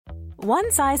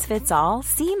One size fits all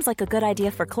seems like a good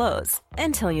idea for clothes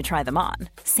until you try them on.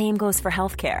 Same goes for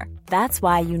healthcare. That's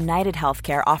why United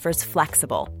Healthcare offers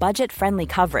flexible, budget-friendly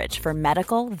coverage for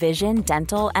medical, vision,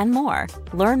 dental, and more.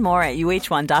 Learn more at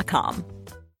uh1.com.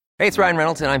 Hey, it's Ryan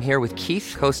Reynolds, and I'm here with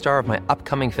Keith, co-star of my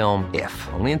upcoming film, If,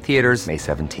 only in theaters May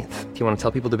 17th. Do you want to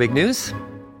tell people the big news?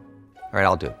 All right,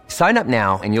 I'll do it. Sign up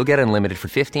now and you'll get unlimited for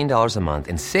 $15 a month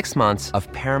and 6 months of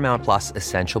Paramount Plus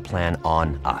Essential Plan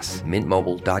on us.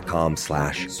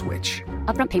 MintMobile.com/switch.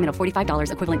 Upfront payment of $45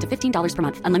 equivalent to $15 per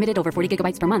month. Unlimited over 40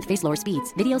 gigabytes per month. Face lower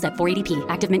speeds. Videos at 480p.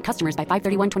 Active Mint customers by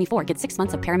 531.24 get 6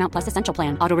 months of Paramount Plus Essential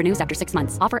Plan. Auto renews after 6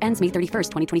 months. Offer ends May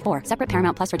 31st, 2024. Separate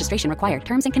Paramount Plus registration required.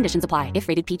 Terms and conditions apply if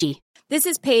rated PG. This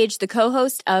is Paige, the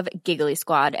co-host of Giggly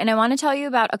Squad, and I want to tell you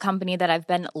about a company that I've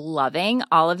been loving,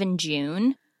 Olive &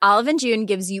 June. Olive & June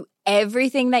gives you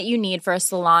everything that you need for a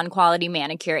salon-quality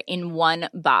manicure in one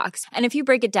box. And if you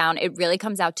break it down, it really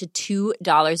comes out to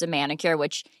 $2 a manicure,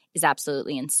 which is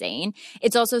absolutely insane.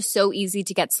 It's also so easy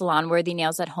to get salon-worthy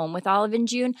nails at home with Olive &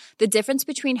 June. The difference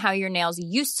between how your nails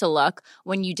used to look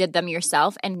when you did them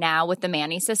yourself and now with the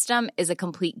Mani system is a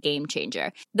complete game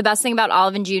changer. The best thing about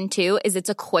Olive & June, too, is it's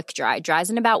a quick dry. Dries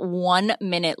in about 1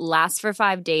 minute, lasts for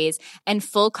 5 days, and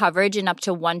full coverage in up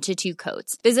to 1 to 2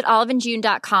 coats. Visit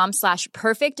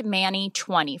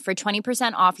oliveandjune.com/perfectmani20 for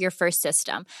 20% off your first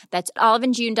system. That's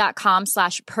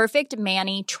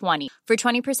oliveandjune.com/perfectmani20 for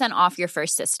 20% off your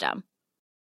first system.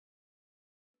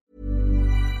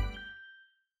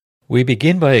 We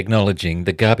begin by acknowledging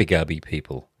the Gabi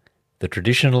people, the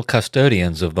traditional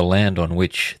custodians of the land on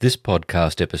which this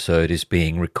podcast episode is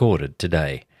being recorded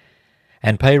today,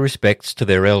 and pay respects to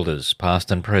their elders, past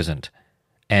and present,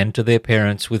 and to their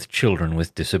parents with children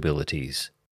with disabilities.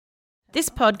 This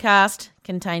podcast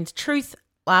contains truth,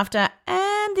 laughter,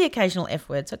 and the occasional F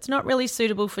word, so it's not really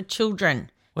suitable for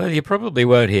children. Well, you probably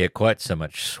won't hear quite so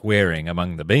much swearing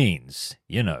among the beans,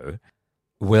 you know.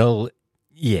 Well,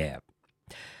 yeah.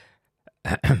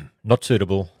 Not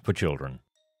suitable for children.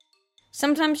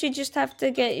 Sometimes you just have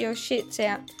to get your shits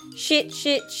out. Shit,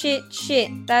 shit, shit,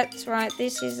 shit. That's right,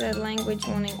 this is a language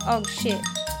warning. Oh, shit.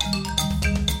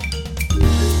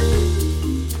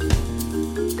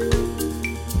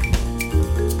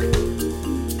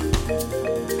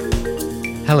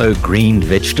 Hello, green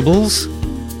vegetables,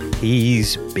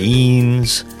 peas,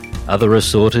 beans, other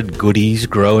assorted goodies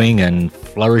growing and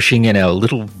flourishing in our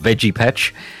little veggie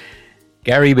patch.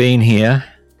 Gary Bean here,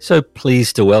 so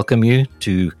pleased to welcome you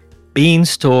to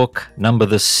Beanstalk number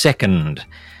the 2nd.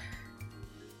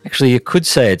 Actually, you could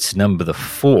say it's number the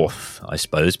 4th, I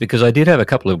suppose, because I did have a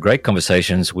couple of great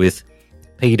conversations with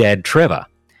P-Dad Trevor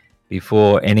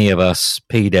before any of us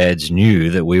P-Dads knew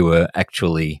that we were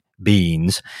actually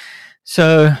beans.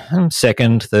 So,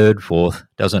 2nd, 3rd, 4th,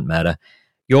 doesn't matter.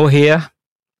 You're here,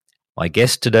 my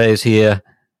guest today is here,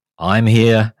 I'm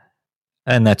here,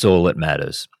 and that's all that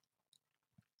matters.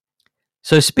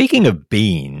 So speaking of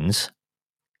beans,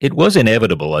 it was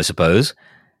inevitable, I suppose,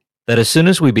 that as soon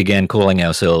as we began calling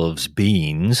ourselves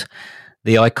beans,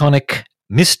 the iconic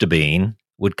Mr. Bean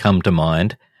would come to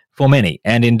mind for many.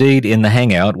 And indeed, in the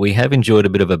Hangout, we have enjoyed a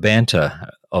bit of a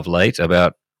banter of late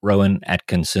about Rowan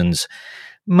Atkinson's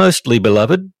mostly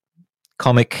beloved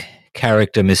comic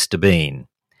character Mr. Bean.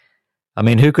 I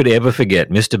mean, who could ever forget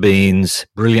Mr. Bean's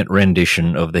brilliant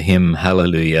rendition of the hymn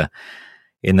Hallelujah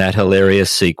in that hilarious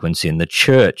sequence in the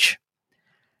church?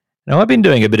 Now, I've been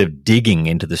doing a bit of digging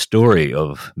into the story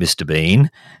of Mr. Bean.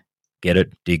 Get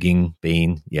it? Digging,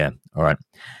 Bean? Yeah, all right.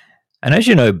 And as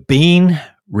you know, Bean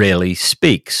rarely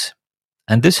speaks.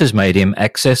 And this has made him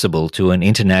accessible to an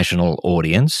international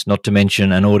audience, not to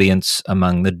mention an audience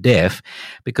among the deaf,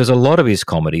 because a lot of his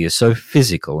comedy is so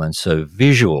physical and so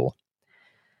visual.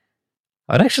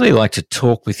 I'd actually like to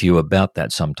talk with you about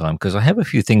that sometime, because I have a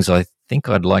few things I think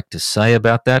I'd like to say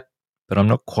about that, but I'm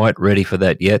not quite ready for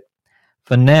that yet.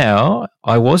 For now,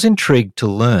 I was intrigued to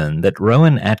learn that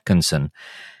Rowan Atkinson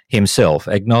himself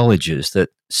acknowledges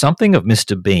that something of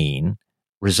Mr. Bean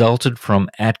resulted from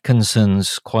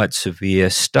Atkinson's quite severe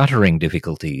stuttering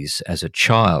difficulties as a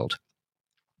child.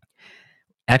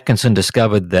 Atkinson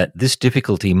discovered that this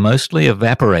difficulty mostly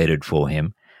evaporated for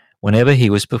him whenever he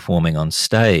was performing on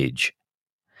stage,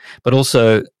 but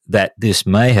also that this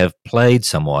may have played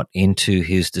somewhat into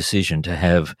his decision to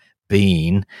have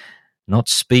Bean not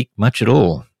speak much at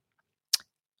all.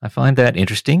 I find that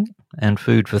interesting and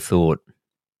food for thought.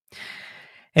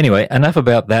 Anyway, enough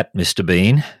about that, Mr.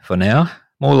 Bean, for now.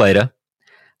 More later.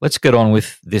 Let's get on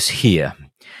with this here.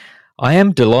 I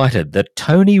am delighted that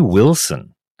Tony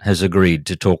Wilson has agreed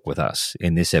to talk with us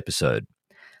in this episode.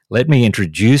 Let me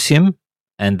introduce him,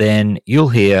 and then you'll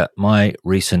hear my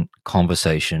recent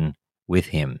conversation with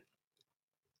him.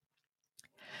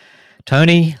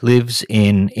 Tony lives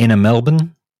in inner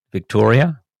Melbourne,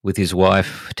 Victoria, with his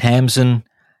wife Tamsin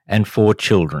and 4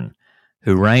 children,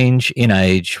 who range in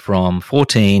age from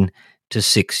 14 to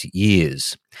 6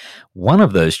 years. One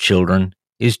of those children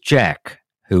is Jack,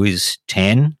 who is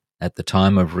 10 at the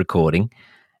time of recording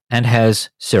and has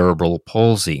cerebral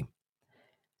palsy.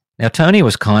 Now, Tony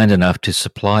was kind enough to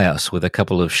supply us with a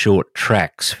couple of short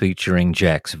tracks featuring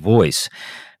Jack's voice.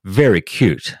 Very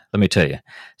cute, let me tell you.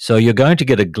 So you're going to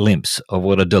get a glimpse of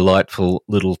what a delightful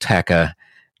little tacker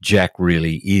Jack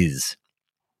really is.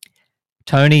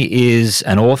 Tony is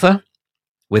an author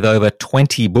with over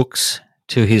 20 books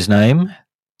to his name.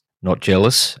 Not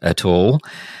jealous at all.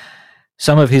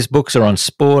 Some of his books are on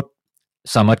sport,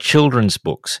 some are children's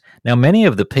books. Now, many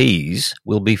of the Ps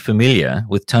will be familiar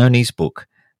with Tony's book,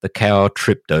 The Cow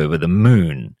Tripped Over the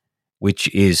Moon,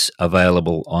 which is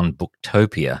available on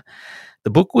Booktopia. The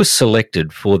book was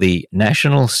selected for the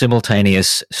National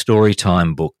Simultaneous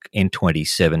Storytime Book in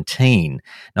 2017.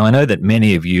 Now, I know that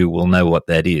many of you will know what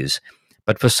that is,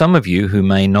 but for some of you who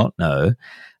may not know,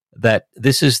 that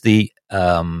this is the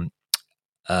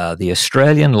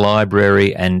Australian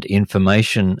Library and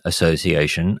Information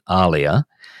Association, ALIA.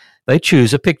 They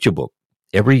choose a picture book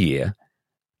every year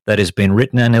that has been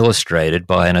written and illustrated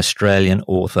by an Australian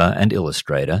author and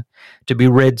illustrator to be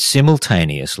read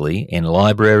simultaneously in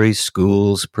libraries,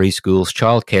 schools, preschools,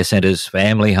 childcare centres,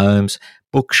 family homes,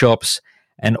 bookshops,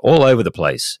 and all over the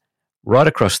place, right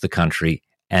across the country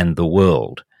and the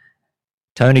world.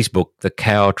 Tony's book, The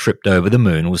Cow Tripped Over the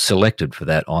Moon, was selected for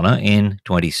that honour in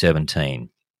 2017.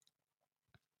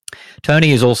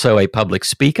 Tony is also a public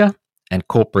speaker and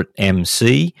corporate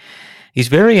MC. He's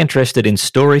very interested in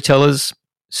storytellers,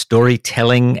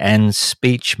 storytelling and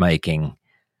speech making,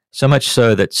 so much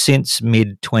so that since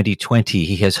mid-2020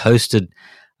 he has hosted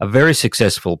a very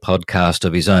successful podcast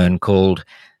of his own called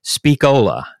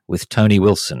Speakola with Tony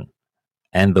Wilson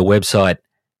and the website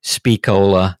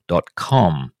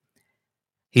speakola.com.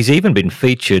 He's even been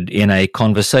featured in a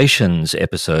Conversations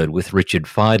episode with Richard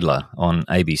Feidler on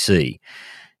ABC.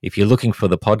 If you're looking for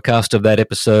the podcast of that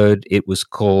episode, it was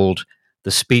called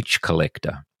The Speech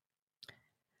Collector.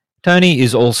 Tony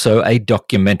is also a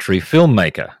documentary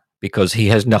filmmaker because he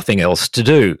has nothing else to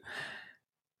do,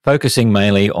 focusing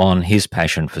mainly on his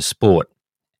passion for sport.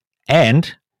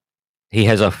 And he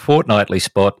has a fortnightly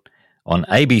spot on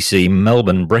ABC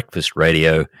Melbourne Breakfast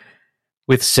Radio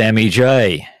with Sammy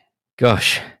J.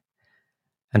 Gosh.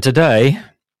 And today,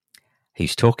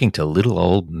 he's talking to little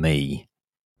old me.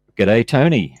 G'day,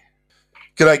 Tony.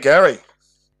 G'day, Gary.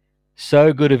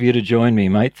 So good of you to join me,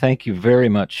 mate. Thank you very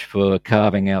much for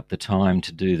carving out the time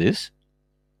to do this.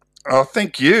 Oh,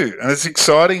 thank you. And it's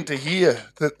exciting to hear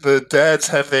that the dads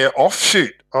have their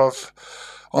offshoot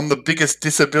on the biggest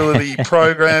disability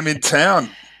program in town.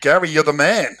 Gary, you're the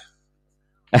man.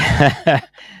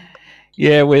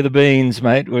 Yeah, we're the beans,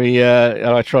 mate.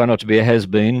 I try not to be a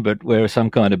has-been, but we're some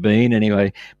kind of bean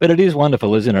anyway. But it is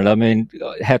wonderful, isn't it? I mean,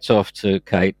 hats off to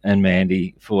Kate and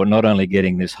Mandy for not only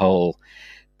getting this whole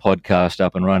podcast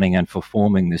up and running and for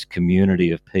forming this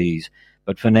community of Ps,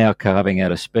 but for now carving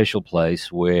out a special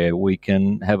place where we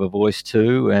can have a voice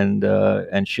too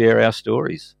and share our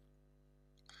stories.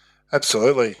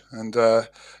 Absolutely, and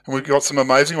we've got some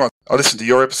amazing ones. I listened to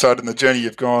your episode and the journey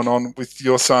you've gone on with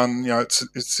your son. You know,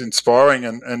 it's inspiring,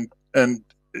 and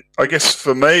I guess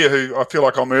for me, who I feel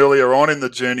like I'm earlier on in the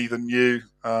journey than you,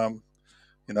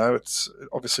 you know, it's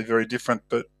obviously very different,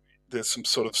 but there's some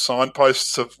sort of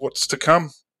signposts of what's to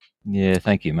come. Yeah,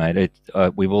 thank you, mate.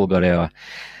 We've all got our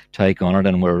take on it,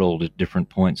 and we're at all at different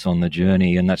points on the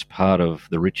journey, and that's part of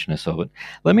the richness of it.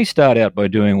 Let me start out by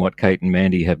doing what Kate and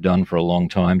Mandy have done for a long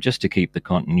time, just to keep the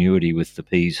continuity with the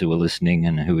Ps who are listening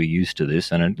and who are used to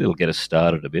this, and it'll get us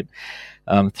started a bit.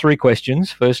 3 questions.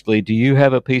 Firstly, do you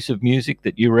have a piece of music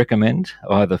that you recommend,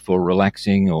 either for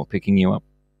relaxing or picking you up?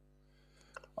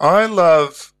 I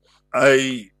love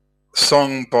a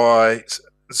song by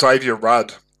Xavier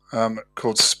Rudd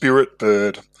called Spirit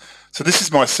Bird. So this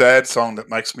is my sad song that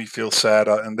makes me feel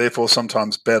sadder and therefore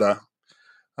sometimes better.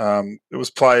 It was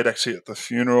played actually at the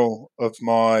funeral of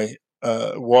my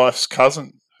wife's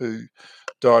cousin who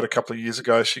died a couple of years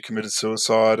ago. She committed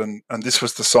suicide, and this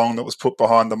was the song that was put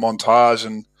behind the montage.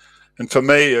 And for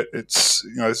me, it's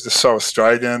it's just so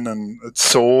Australian, and it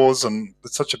soars, and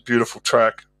it's such a beautiful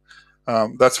track.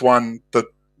 That's one that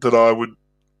I would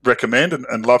recommend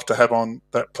and love to have on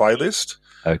that playlist.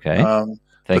 Okay.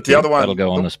 But the other one that'll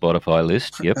go on the Spotify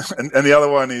list. Yep. and the other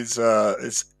one is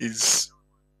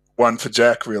one for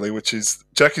Jack, really, which is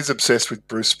Jack is obsessed with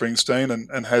Bruce Springsteen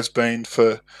and has been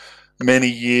for many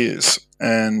years.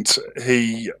 And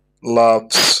he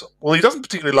loves, well, he doesn't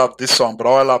particularly love this song, but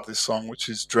I love this song, which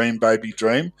is Dream Baby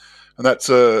Dream. And that's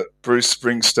a Bruce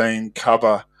Springsteen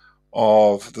cover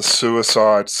of the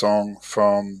Suicide song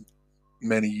from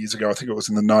many years ago. I think it was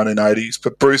in the 1980s.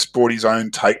 But Bruce brought his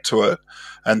own take to it.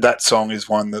 And that song is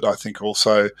one that I think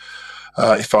also,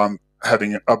 if I'm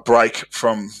having a break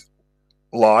from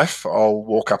life, I'll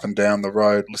walk up and down the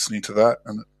road listening to that,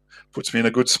 and it puts me in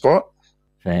a good spot.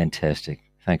 Fantastic.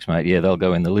 Thanks, mate. Yeah, they'll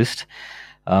go in the list.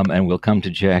 And we'll come to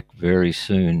Jack very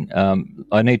soon.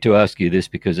 I need to ask you this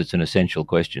because it's an essential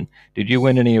question. Did you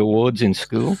win any awards in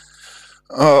school?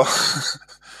 Oh,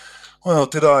 well,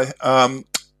 did I?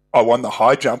 I won the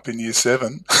high jump in year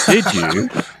 7. Did you?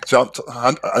 Jumped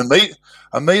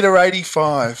a metre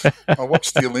 85. I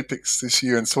watched the Olympics this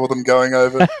year and saw them going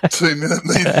over 2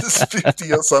 meters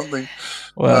 50 or something.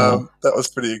 Wow. That was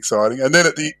pretty exciting. And then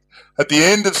at the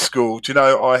end of school, do you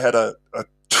know, I had a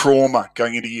trauma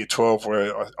going into year 12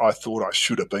 where I thought I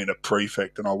should have been a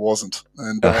prefect and I wasn't.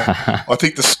 And I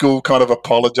think the school kind of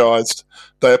apologised.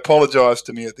 They apologised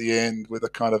to me at the end with a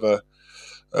kind of an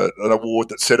award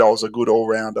that said I was a good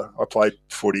all-rounder. I played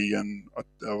footy and I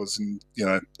was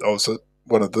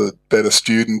one of the better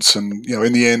students, and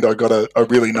in the end I got a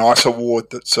really nice award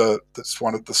that's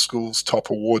one of the school's top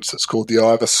awards. That's called the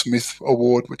Ivor Smith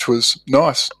Award, which was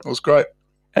nice. It was great.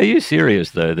 Are you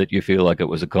serious, though, that you feel like it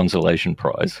was a consolation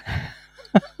prize?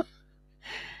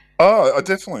 Oh, I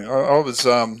definitely. I was.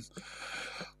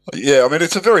 Yeah, I mean,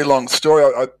 it's a very long story.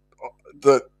 I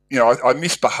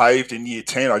misbehaved in year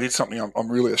 10. I did something I'm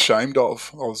really ashamed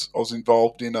of. I was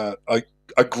involved in a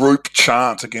group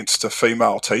chant against a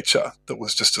female teacher that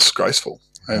was just disgraceful,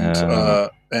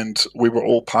 and we were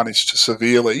all punished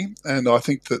severely. And I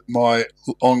think that my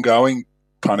ongoing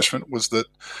punishment was that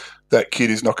kid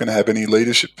is not going to have any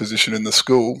leadership position in the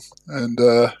school,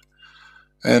 but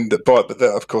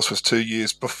that of course was 2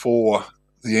 years before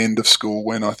the end of school,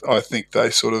 when I think they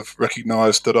sort of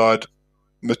recognised that I'd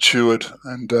matured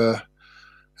and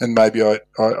maybe I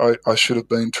should have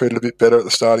been treated a bit better at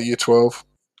the start of year 12.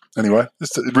 Anyway,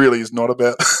 it really is not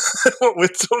about what we're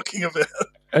talking about.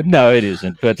 No, it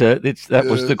isn't. But that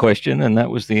was the question, and that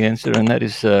was the answer, and that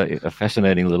is a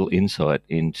fascinating little insight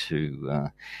into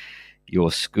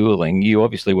your schooling. You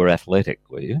obviously were athletic,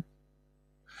 were you?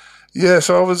 Yeah,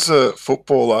 so I was a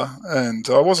footballer, and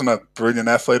I wasn't a brilliant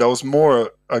athlete. I was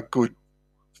more a good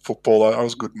footballer. I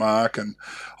was a good mark, and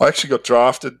I actually got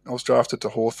drafted. I was drafted to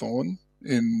Hawthorn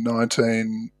in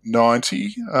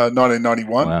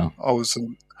 1991. Wow. I was.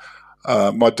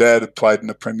 My dad had played in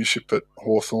the premiership at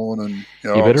Hawthorn, and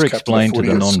you better explain to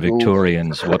the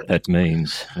non-Victorians what that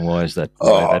means. Why is that?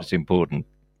 Why that's important?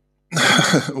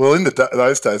 Well, in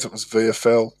those days it was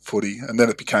VFL footy, and then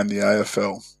it became the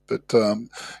AFL. But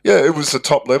it was the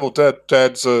top level.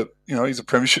 Dad's he's a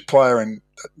premiership player, and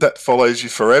that follows you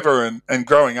forever. And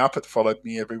growing up, it followed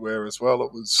me everywhere as well.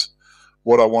 It was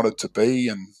what I wanted to be,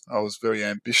 and I was very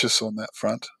ambitious on that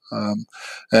front,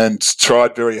 and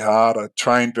tried very hard. I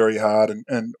trained very hard, and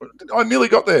I nearly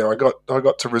got there. I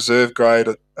got to reserve grade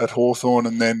at Hawthorn,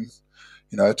 and then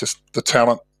just the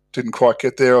talent didn't quite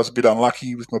get there. I was a bit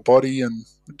unlucky with my body, and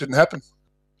it didn't happen.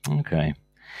 Okay,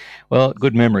 well,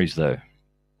 good memories though.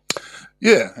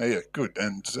 Yeah, good,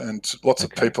 and lots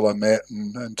of people I met,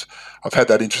 and I've had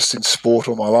that interest in sport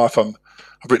all my life. I've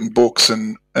written books,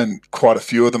 and quite a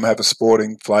few of them have a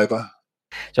sporting flavour.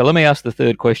 So let me ask the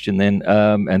third question then,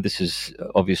 and this is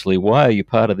obviously, why are you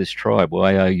part of this tribe?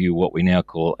 Why are you what we now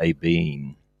call a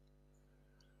bean?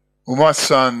 Well, my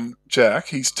son, Jack,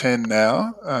 he's 10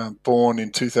 now, born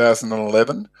in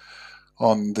 2011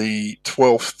 on the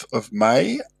 12th of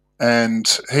May,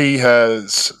 and he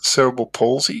has cerebral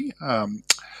palsy.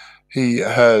 He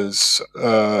has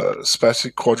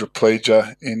spastic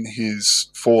quadriplegia in his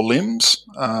 4 limbs,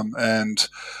 and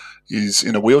is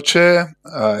in a wheelchair.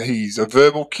 He's a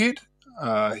verbal kid.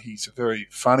 He's a very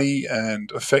funny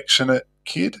and affectionate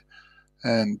kid,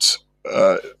 and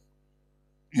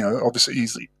obviously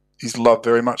he's loved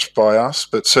very much by us.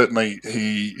 But certainly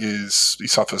he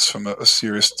suffers from a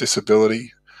serious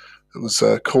disability that was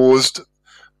caused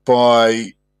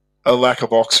by a lack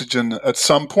of oxygen at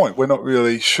some point. We're not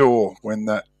really sure when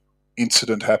that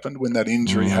incident happened, when that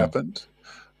injury happened.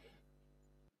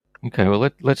 Okay, well,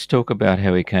 let's talk about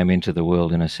how he came into the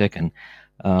world in a second.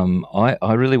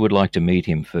 I really would like to meet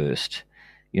him first,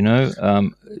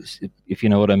 if you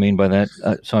know what I mean by that.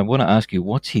 So I want to ask you,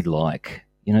 what's he like?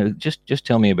 Just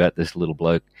tell me about this little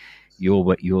bloke, your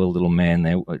little man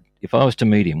there. If I was to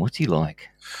meet him, what's he like?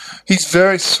 He's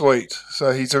very sweet.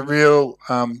 So he's a real...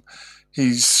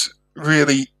 he's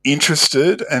really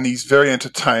interested, and he's very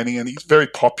entertaining, and he's very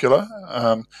popular.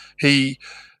 He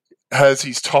has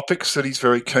his topics that he's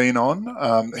very keen on.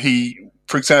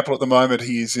 For example, at the moment,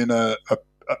 he is in a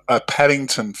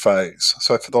Paddington phase.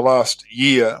 So for the last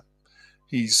year,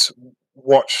 he's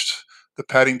watched the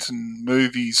Paddington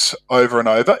movies over and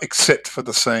over, except for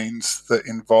the scenes that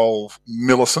involve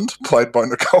Millicent, played by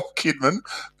Nicole Kidman,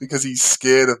 because he's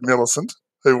scared of Millicent,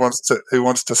 who wants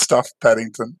to stuff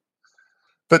Paddington.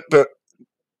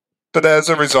 But as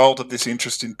a result of this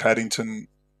interest in Paddington,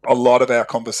 a lot of our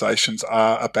conversations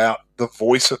are about the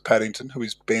voice of Paddington, who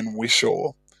is Ben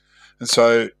Whishaw. And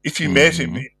so if you met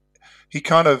him, he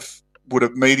kind of would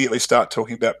immediately start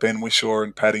talking about Ben Whishaw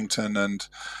and Paddington, and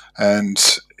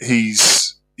he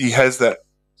has that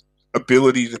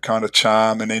ability to kind of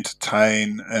charm and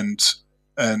entertain and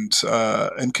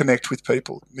connect with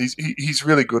people. He's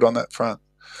really good on that front.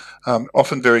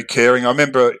 Often very caring. I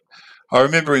remember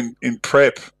in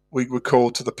prep, we were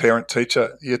called to the parent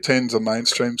teacher. He attends a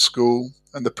mainstream school,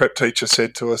 and the prep teacher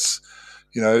said to us,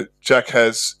 Jack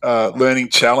has learning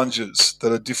challenges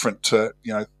that are different to,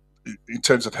 in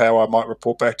terms of how I might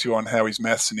report back to you on how his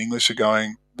maths and English are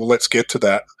going. Well, let's get to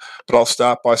that. But I'll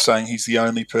start by saying he's the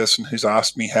only person who's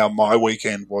asked me how my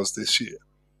weekend was this year.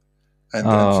 And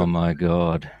my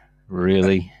God.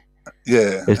 Really?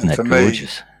 Yeah. Isn't that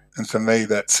gorgeous? And for me,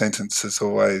 that sentence is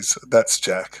always, that's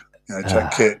Jack.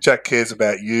 Jack cares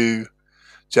about you.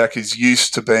 Jack is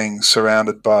used to being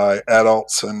surrounded by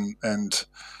adults and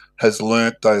has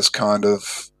learnt those kind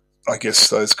of, I guess,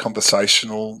 those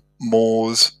conversational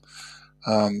mores.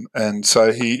 And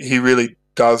so he really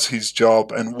does his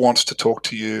job and wants to talk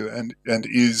to you and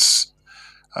is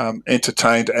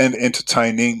entertained and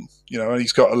entertaining. And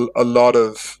he's got a lot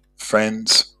of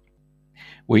friends.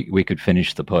 We could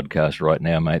finish the podcast right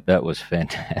now, mate. That was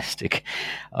fantastic.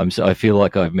 So I feel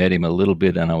like I've met him a little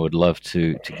bit, and I would love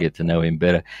to get to know him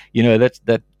better. That's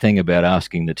that thing about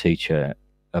asking the teacher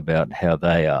about how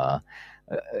they are.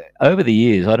 Over the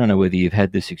years, I don't know whether you've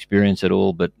had this experience at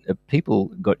all, but people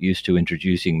got used to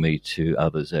introducing me to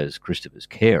others as Christopher's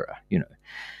carer,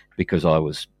 because I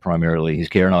was primarily his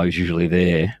carer, and I was usually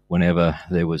there whenever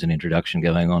there was an introduction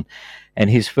going on. And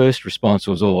his first response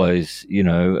was always,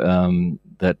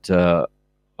 that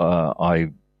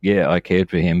I cared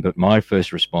for him, but my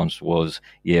first response was,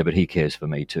 yeah, but he cares for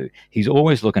me too. He's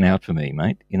always looking out for me,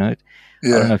 mate. Yeah.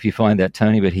 I don't know if you find that,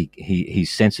 Tony, but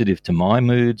he's sensitive to my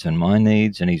moods and my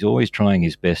needs, and he's always trying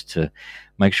his best to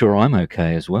make sure I'm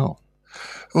okay as well.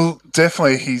 Well,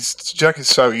 definitely, Jack is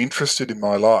so interested in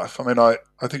my life. I mean, I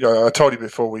think I told you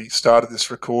before we started this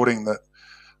recording that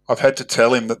I've had to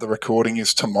tell him that the recording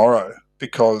is tomorrow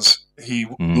because he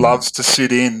loves to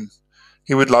sit in.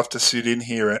 He would love to sit in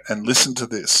here and listen to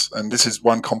this. And this is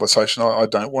one conversation I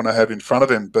don't want to have in front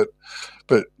of him. But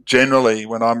generally,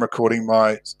 when I'm recording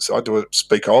I do a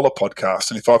Speakola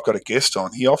podcast, and if I've got a guest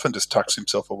on, he often just tucks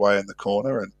himself away in the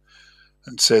corner and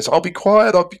says, I'll be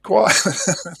quiet. And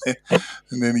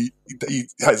then he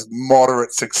has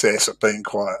moderate success at being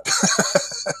quiet.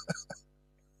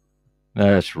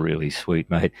 That's really sweet,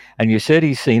 mate. And you said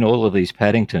he's seen all of these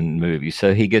Paddington movies,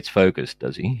 so he gets focused,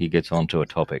 does he? He gets onto a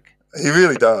topic. He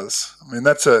really does. I mean,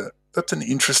 that's an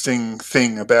interesting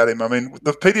thing about him. I mean,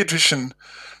 the paediatrician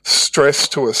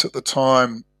stressed to us at the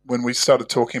time when we started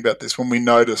talking about this, when we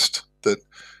noticed that,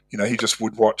 he just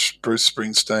would watch Bruce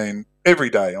Springsteen every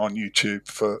day on YouTube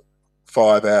for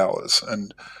 5 hours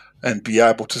and be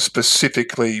able to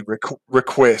specifically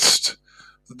request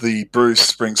the Bruce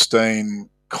Springsteen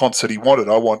concert he wanted.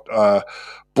 I want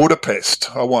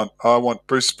Budapest. I want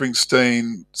Bruce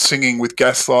Springsteen singing with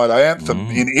Gaslight Anthem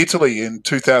in Italy in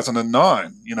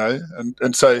 2009.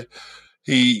 And so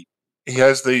he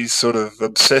has these sort of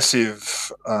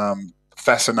obsessive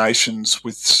fascinations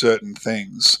with certain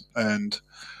things, and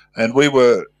we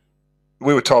were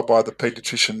told by the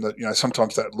paediatrician that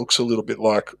sometimes that looks a little bit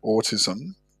like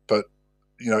autism, but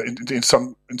in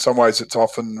some ways it's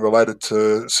often related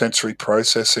to sensory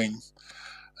processing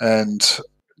and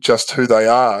just who they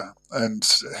are. And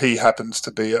he happens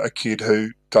to be a kid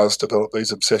who does develop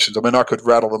these obsessions. I mean, I could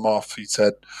rattle them off. He's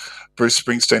had Bruce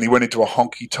Springsteen. He went into a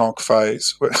honky-tonk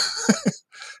phase where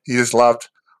he just loved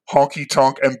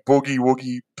honky-tonk and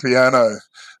boogie-woogie piano.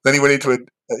 Then he went into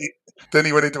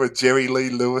a Jerry Lee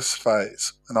Lewis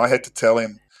phase. And I had to tell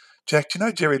him, Jack, do you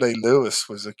know Jerry Lee Lewis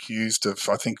was accused of,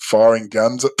 I think, firing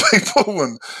guns at people,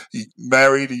 and he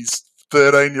married his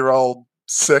 13-year-old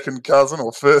second cousin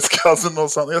or first cousin or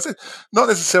something. I said, not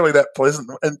necessarily that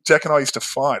pleasant. And Jack and I used to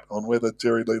fight on whether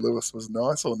Jerry Lee Lewis was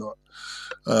nice or not.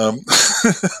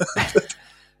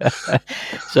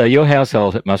 So your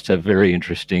household must have very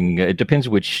interesting. It depends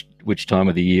which time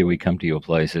of the year we come to your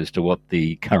place as to what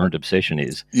the current obsession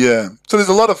is. Yeah. So there's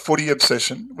a lot of footy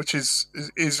obsession, which is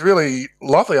really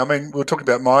lovely. I mean, we were talking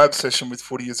about my obsession with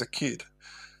footy as a kid.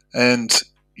 And,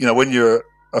 when you're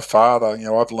a father,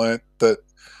 I've learnt that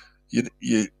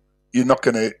you're not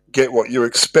going to get what you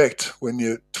expect when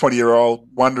you're 20-year-old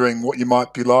wondering what you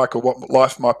might be like or what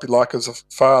life might be like as a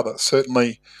father.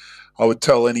 Certainly, I would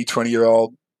tell any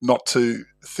 20-year-old not to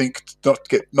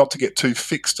get too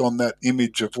fixed on that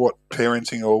image of what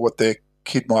parenting or what their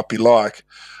kid might be like.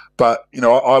 But,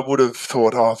 I would have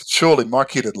thought, surely my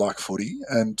kid would like footy,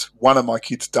 and one of my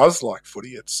kids does like footy.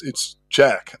 It's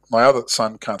Jack. My other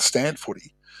son can't stand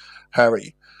footy,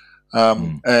 Harry.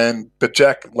 But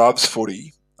Jack loves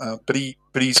footy. But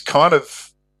he's kind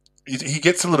of he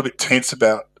gets a little bit tense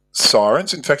about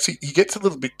sirens. In fact, he gets a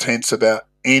little bit tense about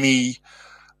any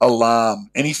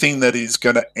alarm, anything that is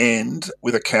going to end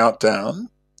with a countdown.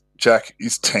 Jack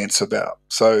is tense about.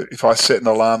 So if I set an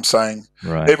alarm saying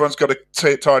everyone's got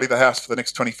to tidy the house for the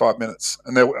next 25 minutes,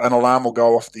 and an alarm will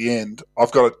go off at the end,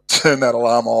 I've got to turn that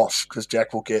alarm off because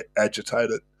Jack will get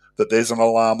agitated that there's an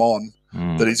alarm on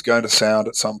that he's going to sound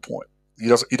at some point.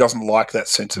 He doesn't like that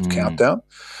sense of countdown.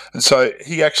 And so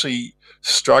he actually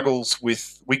struggles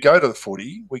with, we go to the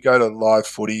footy, we go to live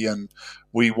footy and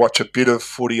we watch a bit of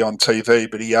footy on TV,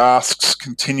 but he asks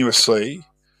continuously,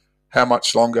 how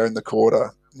much longer in the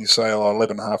quarter? You say,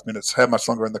 11 and a half minutes. How much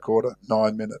longer in the quarter?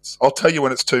 9 minutes. I'll tell you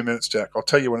when it's 2 minutes, Jack. I'll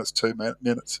tell you when it's 2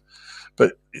 minutes.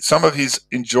 But some of his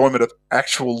enjoyment of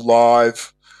actual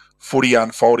live footy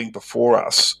unfolding before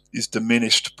us is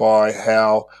diminished by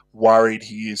how worried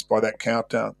he is by that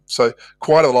countdown. So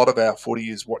quite a lot of our footy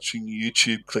is watching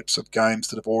YouTube clips of games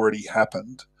that have already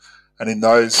happened. And in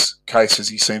those cases,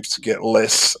 he seems to get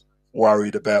less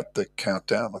worried about the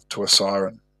countdown to a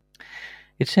siren.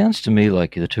 It sounds to me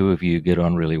like the two of you get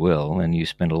on really well and you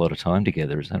spend a lot of time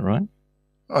together. Is that right?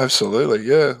 Absolutely,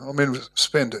 yeah. I mean,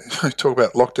 talk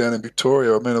about lockdown in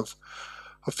Victoria. I mean,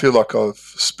 I feel like I've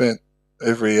spent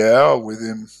every hour with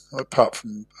him, apart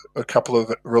from a couple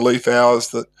of relief hours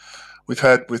that we've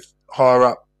had with higher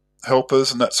up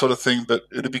helpers and that sort of thing. But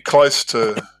it'd be close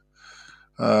to,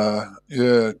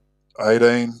 18,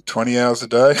 20 hours a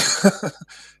day.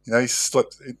 He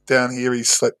slept down here. He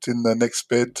slept in the next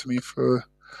bed to me for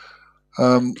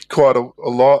quite a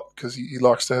lot because he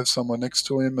likes to have someone next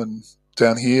to him, and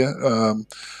down here.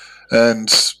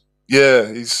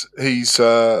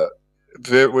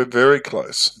 We're very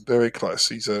close, very close.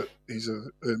 He's an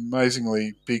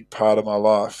amazingly big part of my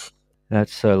life.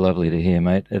 That's so lovely to hear,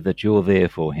 mate, that you're there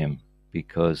for him,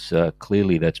 because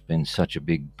clearly that's been such a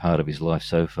big part of his life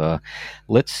so far.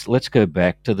 Let's go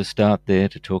back to the start there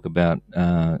to talk about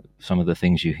some of the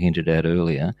things you hinted at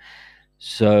earlier.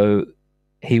 So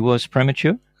he was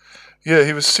premature? Yeah,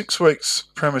 he was 6 weeks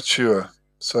premature.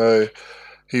 So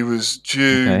he was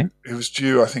due. Okay. He was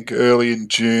due, I think, early in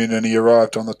June, and he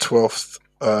arrived on the 12th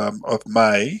of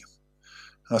May.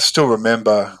 And I still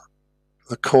remember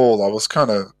the call.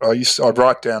 I'd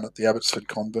write down at the Abbotsford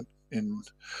Convent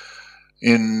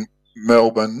in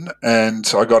Melbourne,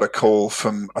 and I got a call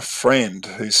from a friend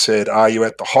who said, "Are you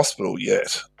at the hospital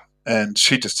yet?" And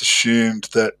she just assumed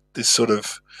that this sort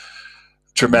of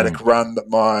dramatic run that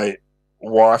my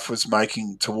wife was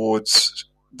making towards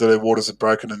that her waters had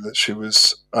broken and that she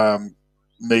was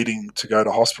needing to go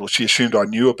to hospital. She assumed I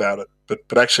knew about it,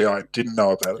 but actually I didn't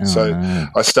know about it.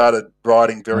 I started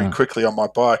riding very quickly on my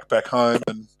bike back home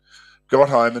and got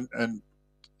home, and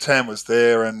Tam was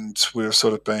there, and we were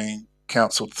sort of being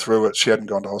counselled through it. She hadn't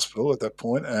gone to hospital at that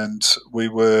point, and we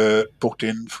were booked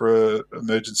in for an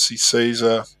emergency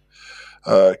Caesar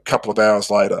a couple of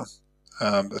hours later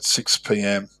at 6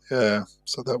 p.m. Yeah,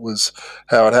 so that was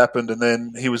how it happened. And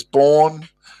then he was born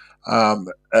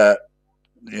at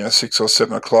 6 or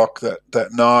 7 o'clock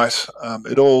that night.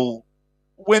 It all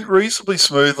went reasonably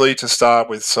smoothly to start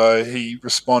with, so he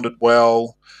responded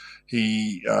well.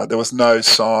 There was no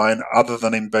sign other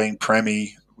than him being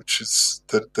preemie, which is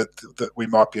that we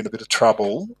might be in a bit of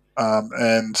trouble. But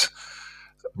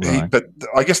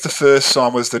I guess the first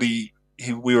sign was that we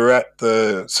were at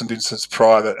the St Vincent's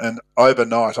Private, and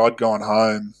overnight I'd gone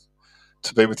home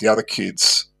to be with the other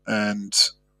kids, and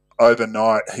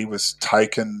overnight he was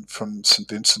taken from St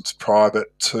Vincent's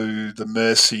Private to the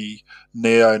Mercy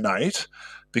neonate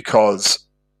because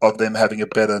of them having a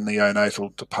better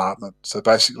neonatal department. So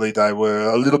basically they were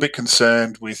a little bit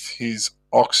concerned with his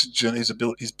oxygen,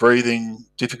 his breathing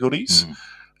difficulties,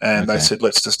 and they said,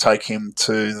 let's just take him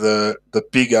to the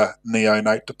bigger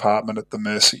neonate department at the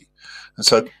Mercy. And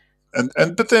so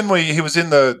but then he was in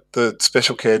the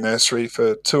special care nursery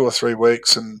for 2 or 3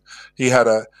 weeks, and he had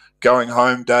a going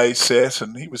home day set,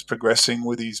 and he was progressing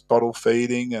with his bottle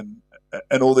feeding, and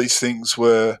all these things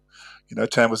were,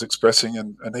 Tam was expressing,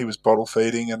 and he was bottle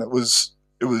feeding, and it was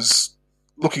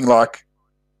looking like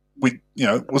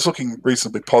it was looking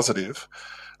reasonably positive.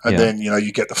 And then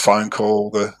you get the phone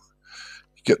call, you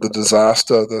get the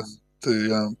disaster,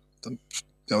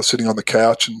 sitting on the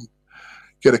couch and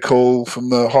get a call from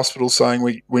the hospital saying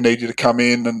we need you to come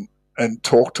in and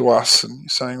talk to us, and you're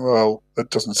saying, well, that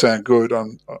doesn't sound good.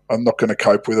 I'm not going to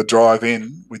cope with a drive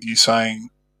in with you saying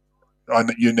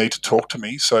you need to talk to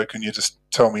me. So can you just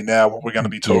tell me now what we're going to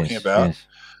be talking about?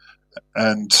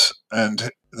 Yes.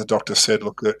 And the doctor said,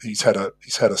 look, he's had a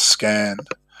scan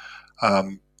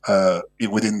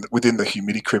within the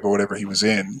humidity crib or whatever he was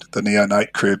in, the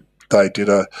neonate crib. They did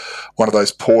one of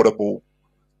those portable.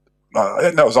 No,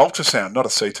 it was ultrasound, not a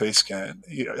CT scan.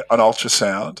 An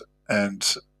ultrasound,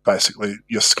 and basically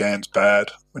your scan's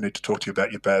bad. We need to talk to you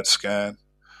about your bad scan.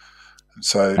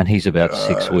 And he's about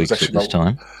 6 weeks at this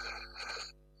time.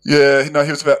 Yeah, no,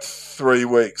 he was about 3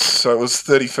 weeks. So it was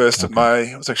 31st of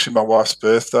May. It was actually my wife's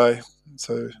birthday.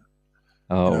 So.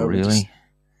 Oh, really?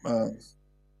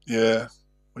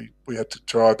 We had to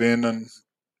drive in and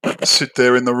sit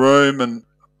there in the room, and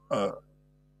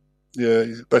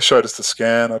they showed us the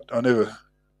scan. I never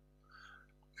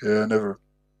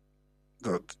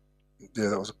thought,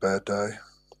 that was a bad day.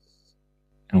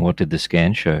 And what did the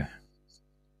scan show?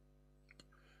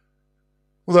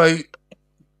 Well,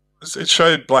 it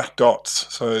showed black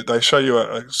dots. So they show you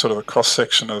a sort of a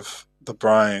cross-section of the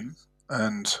brain,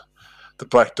 and the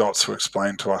black dots were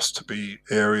explained to us to be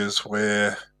areas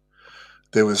where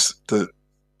there was the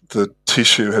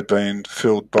tissue had been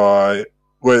filled by,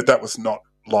 where that was not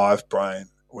live brain,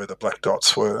 where the black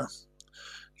dots were.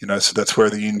 So that's where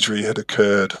the injury had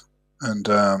occurred,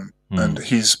 and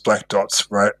his black dots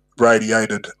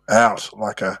radiated out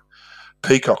like a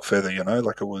peacock feather.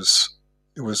 Like it was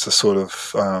the sort of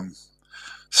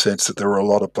sense that there were a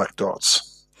lot of black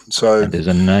dots. And there's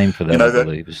a name for that, I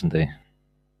believe, isn't there?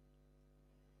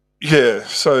 Yeah,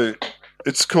 so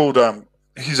it's called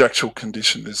his actual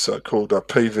condition is called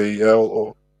PVL,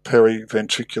 or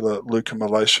periventricular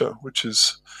leukomalacia, which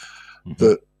is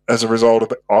as a result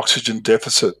of oxygen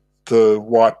deficit, the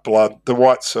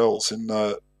white cells in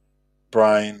the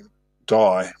brain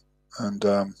die, and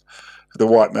the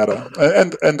white matter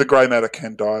and the grey matter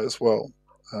can die as well.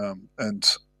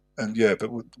 But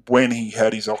when he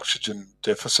had his oxygen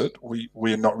deficit,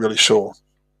 we're not really sure.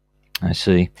 I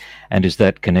see. And is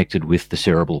that connected with the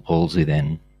cerebral palsy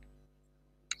then?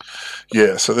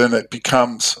 Yeah, so then it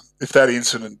becomes, if that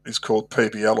incident is called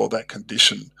PBL or that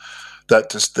condition,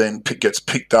 that just then gets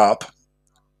picked up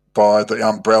by the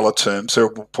umbrella term.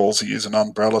 Cerebral palsy is an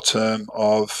umbrella term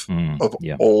of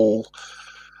all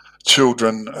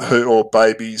children or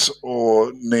babies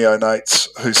or neonates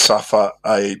who suffer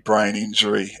a brain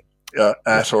injury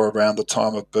at or around the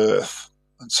time of birth.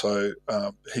 And so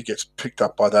he gets picked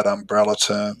up by that umbrella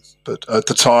term. But at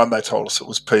the time they told us it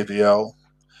was PVL.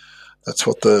 That's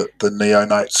what the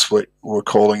neonates were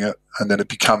calling it. And then it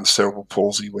becomes cerebral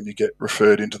palsy when you get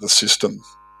referred into the system.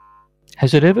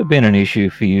 Has it ever been an issue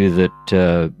for you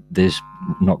that there's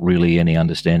not really any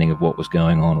understanding of what was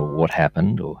going on or what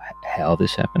happened or how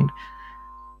this happened?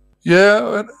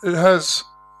 Yeah, it has.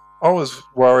 I was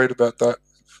worried about that.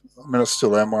 I mean, I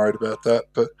still am worried about that,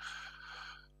 but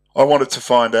I wanted to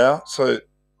find out. So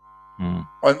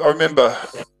I remember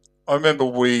I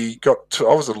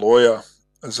was a lawyer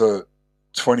as a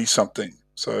 20-something.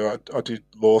 So I did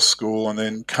law school and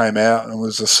then came out and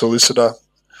was a solicitor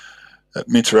at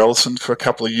Minter Ellison for a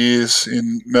couple of years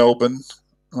in Melbourne.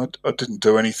 I didn't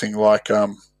do anything like, I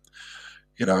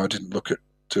didn't look at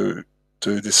do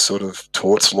this sort of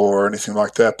torts law or anything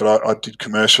like that, but I did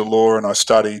commercial law and I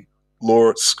studied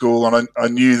law at school, and I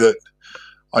knew that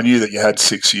you had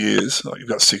 6 years. Like, you've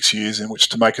got 6 years in which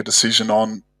to make a decision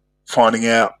on finding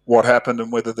out what happened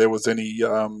and whether there was any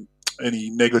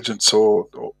negligence or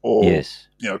yes,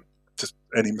 just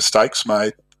any mistakes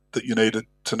made that you needed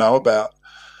to know about.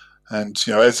 And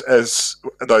as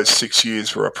those 6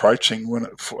 years were approaching,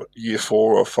 for year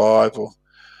 4 or 5,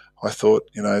 I thought,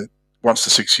 once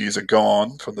the 6 years are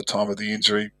gone from the time of the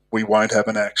injury, we won't have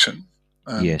an action.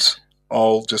 And yes,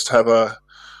 I'll just have a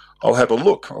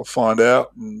look. I'll find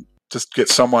out and just get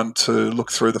someone to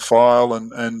look through the file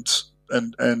and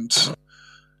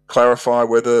clarify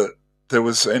whether there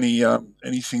was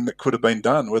anything that could have been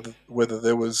done, whether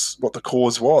there was what the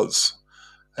cause was,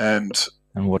 and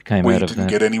what came out of that? We didn't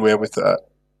get anywhere with that.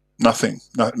 Nothing.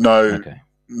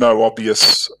 No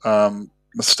obvious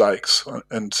mistakes.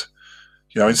 And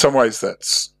in some ways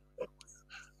that's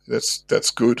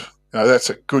good. That's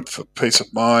a good for peace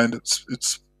of mind.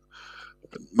 It's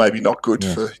maybe not good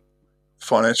for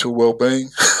financial well-being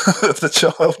of the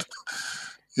child.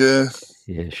 Yeah.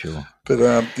 Yeah, sure. But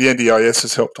the NDIS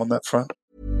has helped on that front.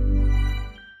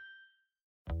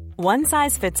 One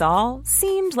size fits all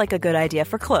seemed like a good idea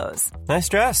for clothes. Nice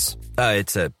dress.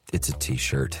 It's a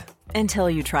T-shirt. Until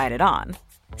you tried it on.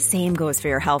 Same goes for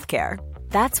your healthcare.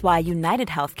 That's why United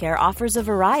Healthcare offers a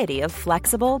variety of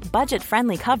flexible,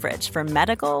 budget-friendly coverage for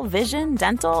medical, vision,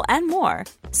 dental, and more.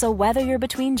 So whether you're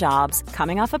between jobs,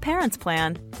 coming off a parent's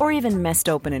plan, or even missed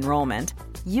open enrollment,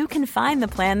 you can find the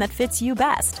plan that fits you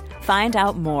best. Find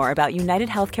out more about United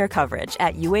Healthcare coverage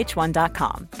at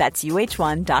uh1.com. That's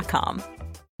uh1.com.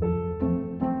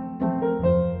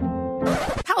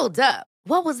 Hold up.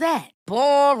 What was that?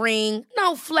 Boring.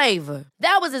 No flavor.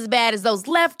 That was as bad as those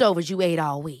leftovers you ate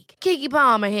all week. Keke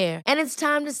Palmer here, and it's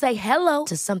time to say hello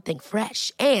to something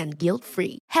fresh and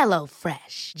guilt-free. Hello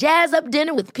Fresh. Jazz up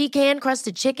dinner with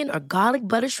pecan-crusted chicken or garlic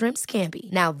butter shrimp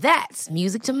scampi. Now that's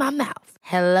music to my mouth.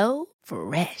 Hello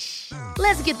Fresh.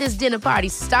 Let's get this dinner party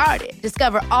started.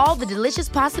 Discover all the delicious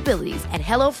possibilities at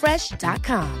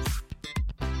hellofresh.com.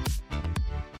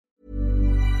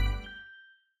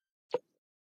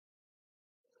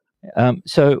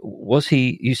 So was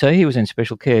he, you say he was in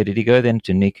special care. Did he go then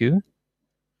to NICU?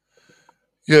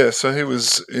 Yeah, so he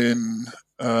was in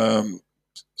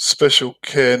special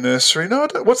care nursery. No,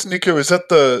 what's NICU? Is that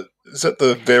the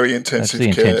very intensive care?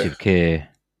 That's the intensive care.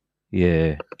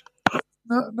 Yeah.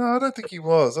 No, I don't think he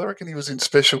was. I reckon he was in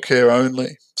special care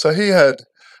only. So he had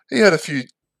a few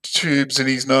tubes in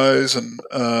his nose and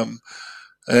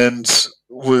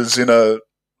was in a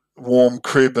warm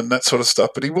crib and that sort of stuff.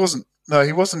 But he wasn't. No,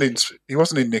 he wasn't in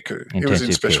NICU. He was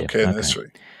in special care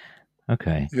nursery.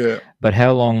 Okay. Yeah. But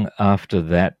how long after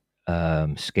that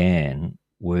scan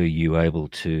were you able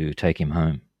to take him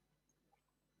home?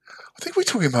 I think we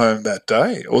took him home that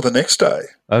day or the next day.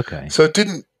 Okay. So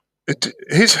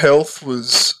his health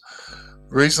was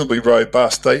reasonably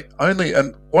robust.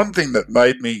 And one thing that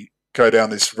made me go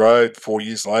down this road 4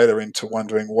 years later into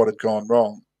wondering what had gone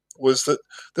wrong was that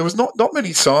there was not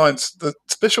many signs. The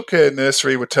special care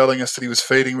nursery were telling us that he was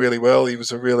feeding really well. He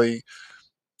was a really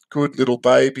good little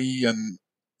baby. And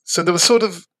so there was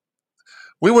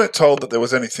we weren't told that there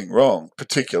was anything wrong,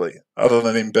 particularly, other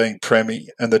than him being preemie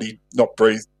and that he not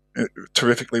breathed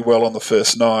terrifically well on the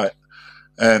first night.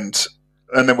 And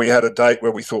then we had a date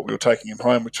where we thought we were taking him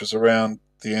home, which was around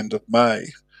the end of May.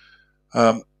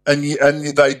 And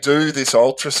they do this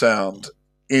ultrasound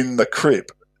in the crib.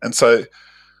 And so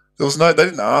they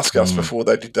didn't ask us before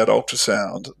they did that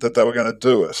ultrasound that they were going to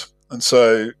do it. And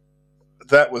so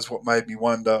that was what made me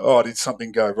wonder, did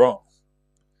something go wrong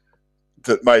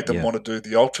that made them want to do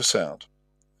the ultrasound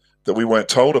that we weren't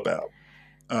told about?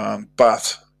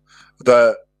 But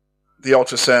the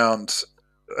ultrasound,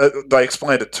 they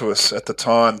explained it to us at the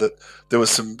time that there was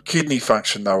some kidney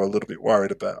function they were a little bit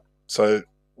worried about. So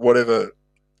whatever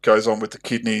goes on with the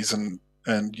kidneys and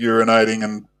urinating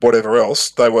and whatever else,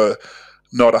 they were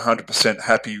not 100%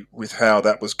 happy with how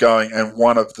that was going. And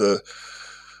one of the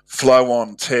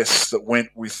flow-on tests that went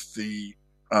with the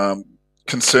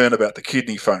concern about the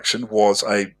kidney function was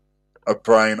a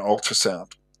brain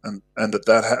ultrasound, and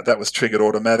that was triggered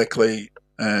automatically,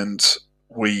 and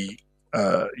we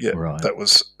right. that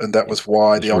was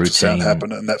why the ultrasound routine.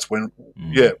 happened, and that's when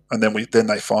and then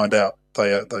they find out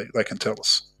they can tell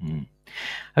us.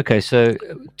 Okay, so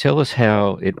tell us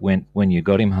how it went when you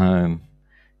got him home.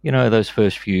 Those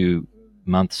first few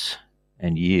months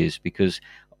and years, because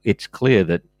it's clear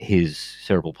that his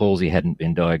cerebral palsy hadn't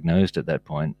been diagnosed at that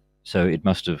point. So it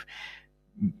must have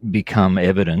become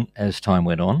evident as time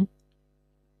went on.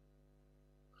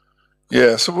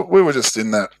 Yeah, so we were just in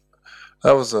that.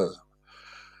 That was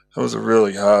a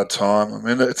really hard time. I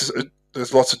mean,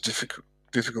 there's lots of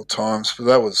difficult times, but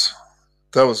that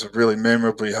was a really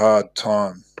memorably hard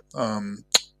time.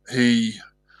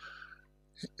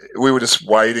 We were just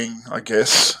waiting, I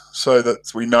guess, so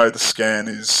that we know the scan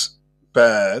is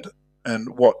bad,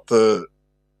 and what the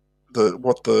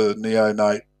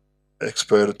neonate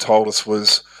expert had told us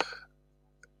was,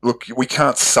 look, we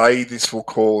can't say this will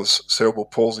cause cerebral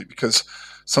palsy because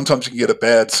sometimes you can get a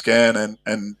bad scan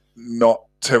and not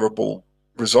terrible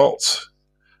results.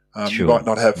 You might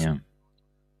not have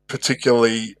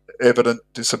particularly evident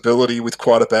disability with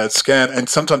quite a bad scan, and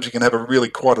sometimes you can have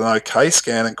quite an okay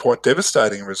scan and quite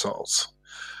devastating results.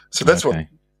 So that's what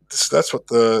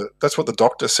the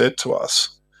doctor said to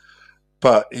us.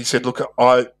 But he said, look,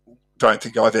 I don't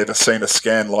think I've ever seen a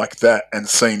scan like that and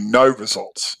seen no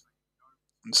results.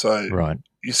 And so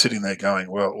you're sitting there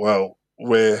going, well,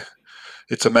 where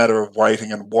it's a matter of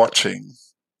waiting and watching.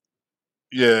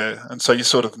 Yeah, and so you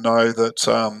sort of know that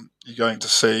you're going to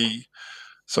see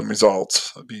some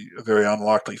results. It'd be very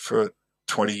unlikely for a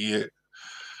 20-year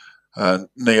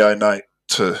neonate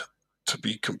to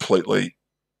be completely,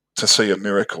 to see a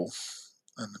miracle.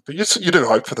 But you do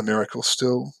hope for the miracle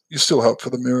still. You still hope for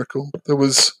the miracle.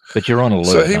 But you're on alert,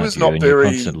 so he aren't was you? not and very...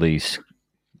 You're constantly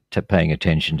paying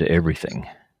attention to everything.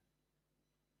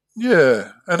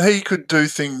 Yeah, and he could do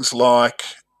things like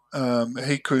I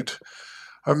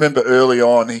remember early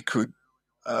on he couldn't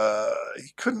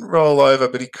roll over,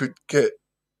 but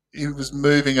he was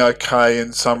moving okay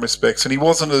in some respects, and he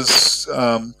wasn't as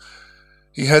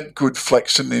he had good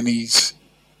flexion in his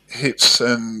hips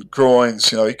and groins.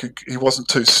 He wasn't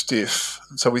too stiff,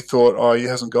 and so we thought, he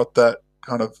hasn't got that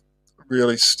kind of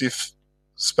really stiff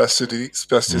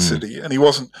spasticity, and he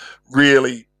wasn't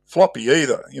really floppy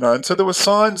either. And so there were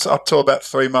signs up till about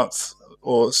 3 months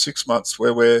or 6 months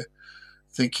where we're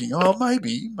thinking,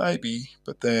 maybe,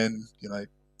 but then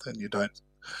then you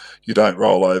don't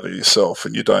roll over yourself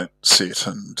and you don't sit,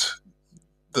 and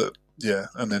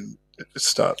then it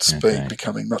starts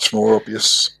becoming much more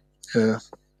obvious. Yeah.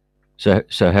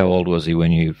 So how old was he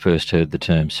when you first heard the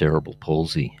term cerebral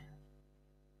palsy?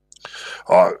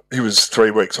 He was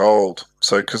 3 weeks old.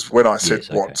 So, because when I said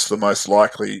what's the most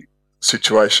likely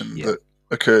situation that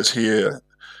occurs here,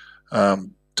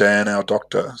 Dan, our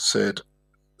doctor, said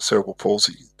cerebral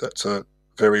palsy. That's a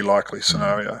very likely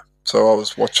scenario. So I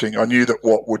was watching. I knew that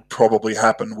what would probably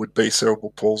happen would be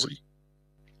cerebral palsy.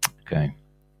 Okay,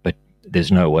 but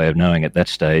there's no way of knowing at that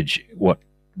stage what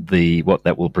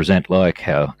that will present like,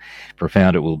 how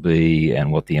profound it will be,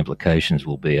 and what the implications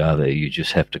will be, are there? You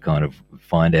just have to kind of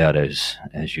find out as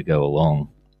you go along.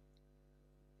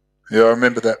 Yeah, I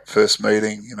remember that first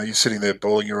meeting. You're sitting there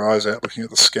bawling your eyes out looking at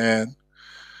the scan,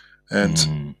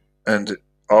 and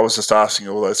I was just asking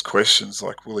all those questions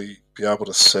like, will he be able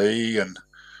to see, and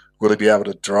will he be able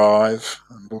to drive,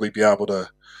 and will he be able to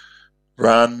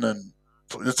run? And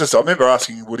I remember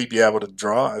asking, would he be able to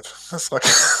drive? That's like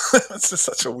that's just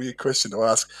such a weird question to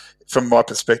ask from my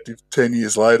perspective 10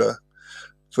 years later.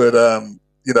 But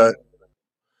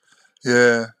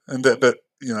yeah, and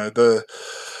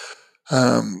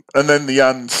and then the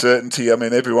uncertainty. I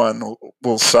mean, everyone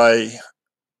will say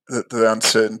that the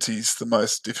uncertainty is the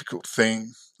most difficult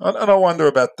thing, and I wonder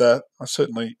about that. I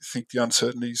certainly think the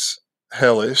uncertainty's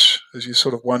hellish, as you're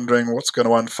sort of wondering what's going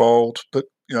to unfold. But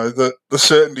the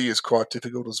certainty is quite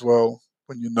difficult as well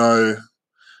when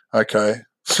okay,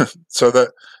 so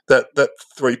that 3%,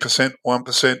 1%,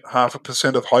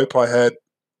 0.5% of hope I had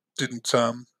didn't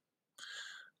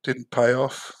pay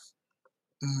off.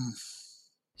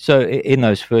 So in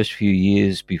those first few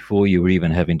years before you were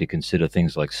even having to consider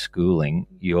things like schooling,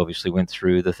 you obviously went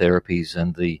through the therapies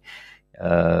and the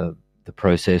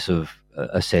process of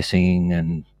assessing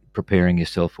and preparing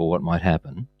yourself for what might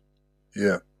happen.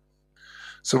 Yeah.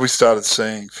 So we started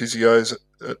seeing physios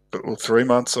at 3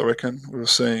 months, I reckon. We were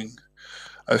seeing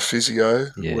a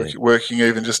physio, working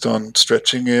even just on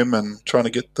stretching him and trying to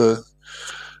get in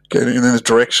the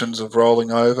directions of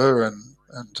rolling over, and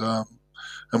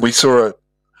we saw a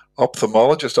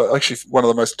ophthalmologist. Actually, one of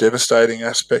the most devastating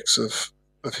aspects of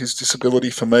his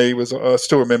disability for me was, I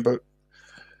still remember,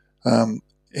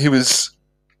 he's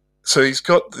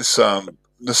got this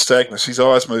nystagmus. His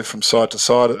eyes move from side to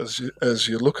side as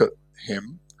you look at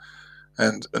him,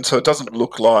 and so it doesn't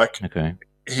look like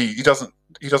he doesn't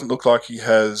look like he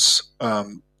has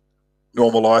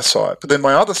normal eyesight. But then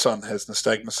my other son has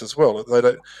nystagmus as well.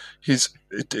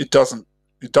 It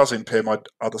does impair my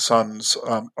other son's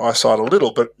eyesight a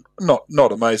little, but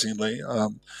not amazingly.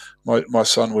 My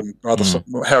son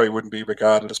Harry wouldn't be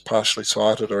regarded as partially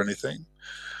sighted or anything.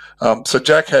 So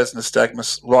Jack has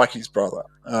nystagmus like his brother.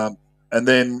 And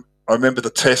then I remember the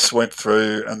tests went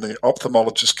through, and the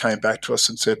ophthalmologist came back to us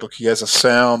and said, look, he has a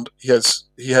sound, he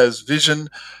has vision,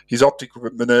 his optic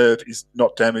nerve is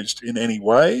not damaged in any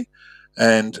way,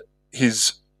 and he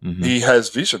has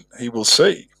vision, he will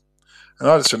see. And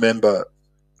I just remember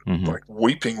like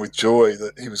weeping with joy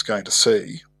that he was going to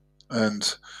see.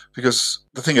 And because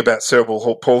the thing about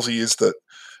cerebral palsy is that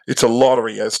it's a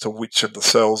lottery as to which of the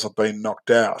cells have been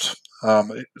knocked out.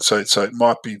 So it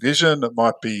might be vision, it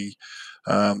might be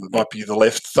the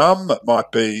left thumb, it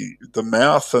might be the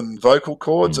mouth and vocal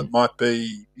cords, it might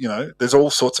be, there's all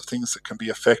sorts of things that can be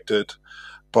affected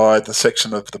by the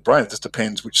section of the brain. It just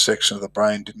depends which section of the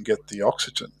brain didn't get the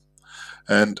oxygen.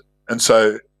 And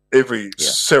so every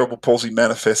cerebral palsy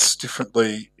manifests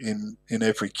differently in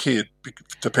every kid,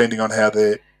 depending on how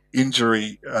their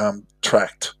injury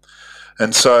tracked.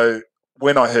 And so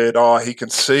when I heard, he can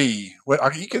see,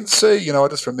 he can see, you know, I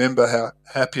just remember how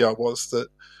happy I was that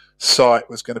sight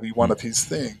was going to be one of his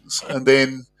things. And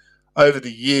then over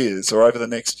the years, or over the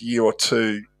next year or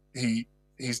two,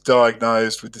 he's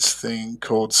diagnosed with this thing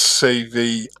called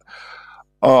CVI,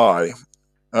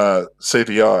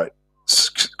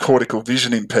 cortical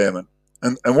vision impairment.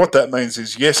 And what that means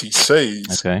is, yes, he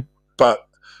sees, but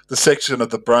the section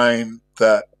of the brain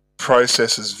that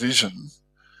processes vision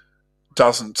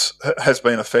has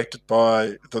been affected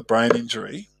by the brain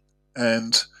injury,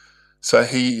 and so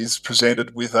he is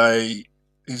presented with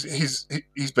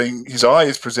his eye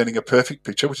is presenting a perfect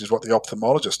picture, which is what the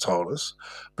ophthalmologist told us,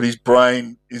 but his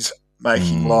brain is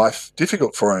making life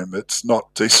difficult for him. It's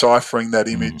not deciphering that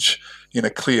image in a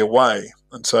clear way,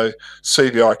 and so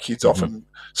CVI kids often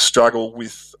struggle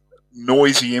with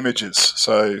noisy images.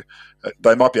 So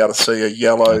they might be able to see a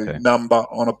yellow number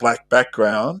on a black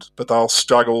background, but they'll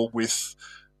struggle with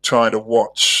trying to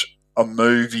watch a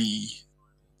movie,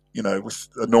 you know, with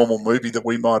a normal movie that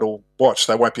we might all watch.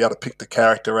 They won't be able to pick the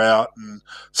character out and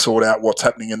sort out what's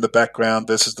happening in the background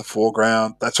versus the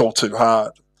foreground. That's all too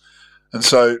hard. And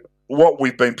so what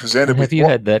we've been presented with... Have you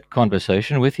had that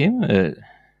conversation with him?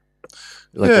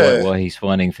 Why he's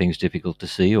finding things difficult to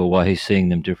see, or why he's seeing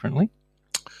them differently?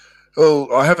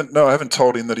 Well, I haven't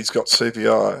told him that he's got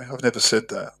CVI. I've never said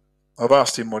that. I've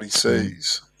asked him what he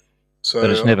sees. So, but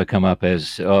it's never come up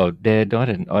as, Dad,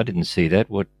 I didn't see that.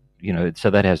 What, you know? So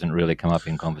that hasn't really come up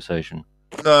in conversation.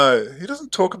 No, he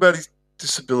doesn't talk about his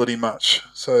disability much.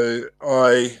 So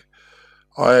I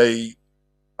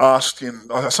asked him.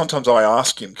 Sometimes I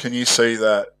ask him, "Can you see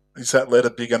that? Is that letter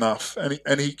big enough?"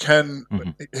 And he can.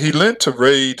 He learnt to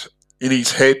read in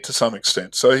his head to some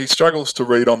extent. So he struggles to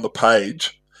read on the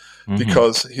page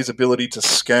because his ability to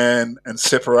scan and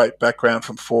separate background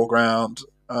from foreground,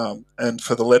 and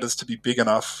for the letters to be big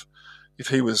enough, if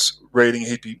he was reading,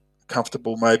 he'd be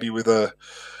comfortable maybe with the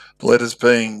letters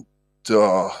being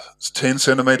 10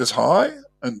 centimetres high,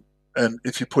 and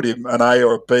if you put him an A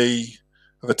or a B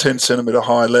of a 10 centimetre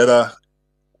high letter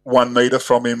 1 metre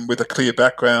from him with a clear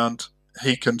background,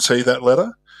 he can see that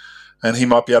letter, and he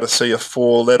might be able to see a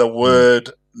 4-letter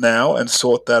word now and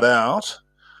sort that out.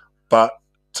 But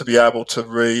to be able to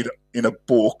read in a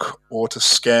book or to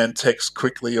scan text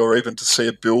quickly or even to see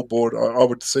a billboard, I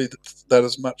would see that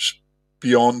as much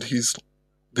beyond his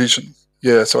vision.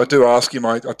 Yeah, so I do ask him,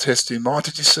 I test him,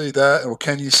 did you see that? Or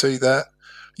can you see that?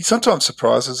 He sometimes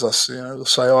surprises us, you know, he'll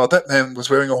say, that man was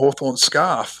wearing a Hawthorn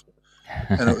scarf.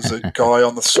 And it was a guy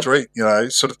on the street, you know,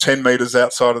 sort of 10 metres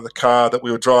outside of the car that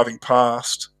we were driving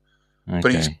past.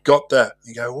 But he's got that.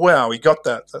 You go, wow, he got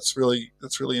that. That's really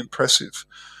impressive.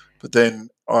 But then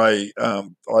I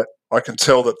can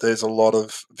tell that there's a lot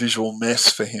of visual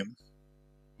mess for him.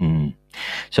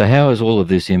 So how has all of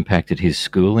this impacted his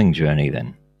schooling journey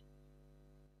then?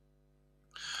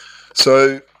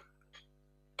 So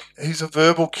he's a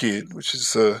verbal kid, which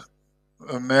is a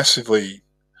massively,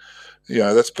 you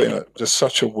know, that's been just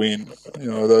such a win.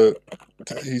 You know,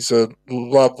 he's a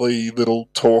lovely little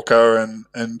talker, and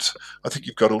I think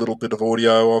you've got a little bit of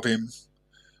audio of him.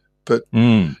 But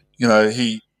you know,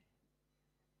 you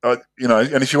know,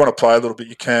 and if you want to play a little bit,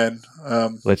 you can.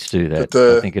 Let's do that.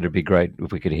 I think it'd be great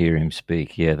if we could hear him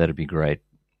speak. Yeah, that'd be great.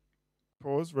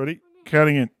 Pause. Ready?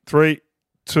 Counting in 3,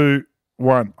 2,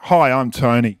 1. Hi, I'm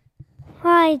Tony.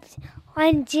 Hi,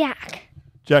 I'm Jack.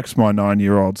 Jack's my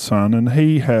 9-year-old son, and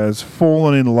he has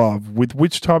fallen in love with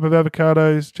which type of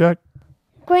avocados, Jack?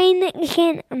 Green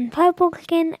skin and purple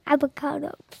skin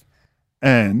avocados.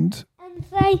 And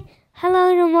say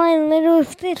hello to my little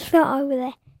sister over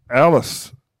there.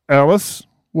 Alice. Alice,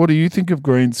 what do you think of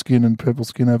green skin and purple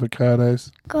skin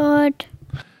avocados? Good.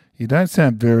 You don't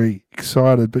sound very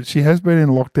excited, but she has been in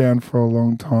lockdown for a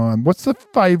long time. What's the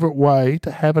favourite way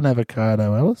to have an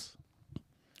avocado, Alice?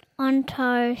 On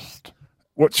toast.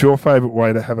 What's your favourite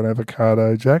way to have an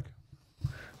avocado, Jack?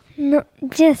 No,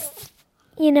 just,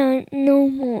 you know,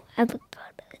 normal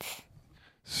avocados.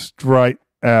 Straight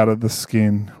out of the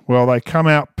skin. Well, they come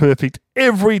out perfect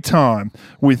every time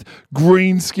with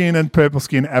green skin and purple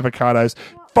skin avocados.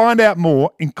 Find out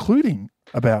more, including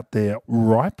about their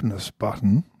ripeness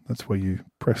button. That's where you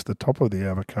press the top of the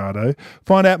avocado.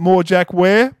 Find out more, Jack,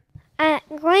 where? At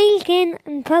green skin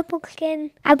and purple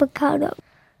skin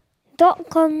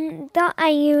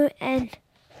avocado.com.au and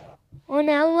on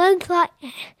our website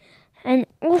and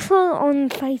also on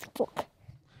Facebook.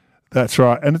 That's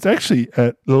right. And it's actually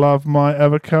at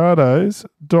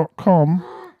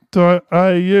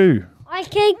lovemyavocados.com.au. I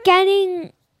keep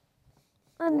getting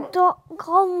a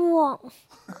 .com wrong.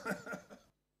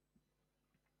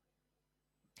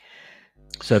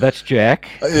 So that's Jack.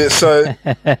 Yeah, so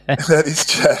that is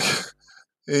Jack.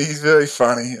 He's very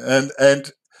funny,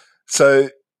 and so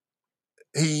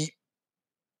we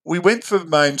went for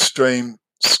mainstream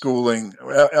schooling.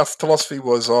 Our philosophy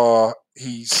was,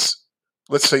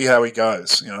 let's see how he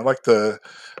goes.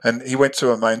 And he went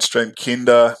to a mainstream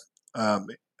kinder.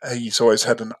 He's always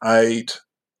had an aide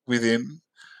with him,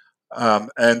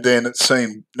 and then it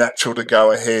seemed natural to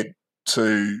go ahead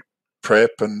to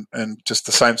prep and just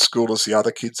the same school as the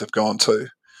other kids have gone to,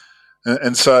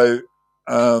 and so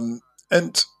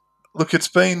look, it's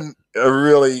been a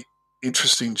really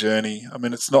interesting journey. I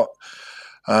mean, it's not.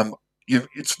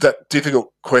 It's that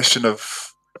difficult question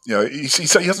of, he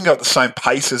doesn't go at the same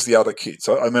pace as the other kids.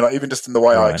 I mean, even just in the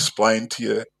way I explained to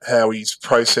you how he's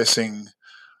processing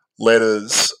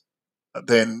letters,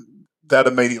 then that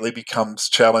immediately becomes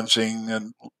challenging,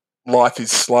 and life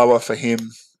is slower for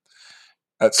him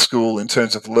at school in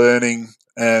terms of learning.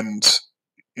 And,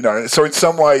 so in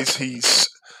some ways he's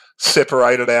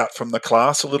separated out from the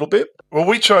class a little bit. Well,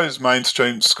 we chose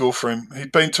mainstream school for him.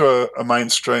 He'd been to a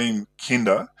mainstream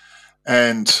kinder,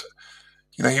 and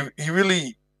he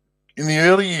really, in the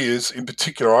early years in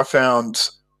particular, I found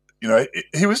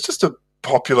he was just a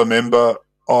popular member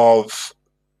of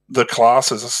the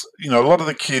classes. A lot of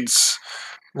the kids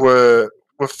were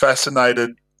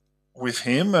fascinated with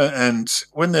him, and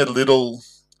when they're little,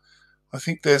 I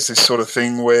think there's this sort of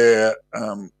thing where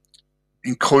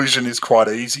inclusion is quite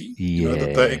easy. Yeah.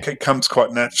 It comes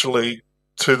quite naturally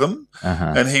to them.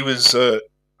 Uh-huh. And he was a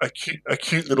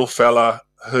cute little fella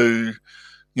who,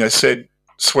 said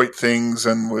sweet things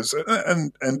and was,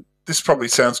 and this probably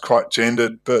sounds quite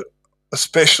gendered, but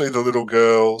especially the little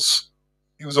girls,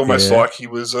 he was almost like he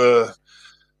was a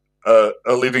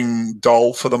living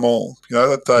doll for them all.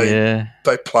 That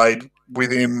they played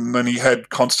with him, and he had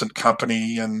constant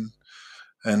company and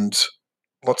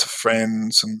lots of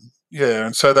friends, and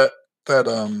so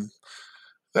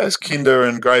those kinder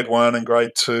and grade 1 and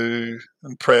grade 2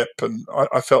 and prep, and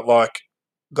I felt like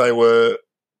they were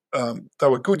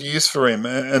good years for him,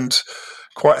 and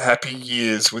quite happy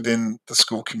years within the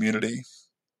school community.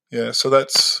 Yeah, so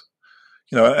that's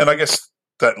and I guess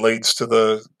that leads to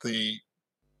the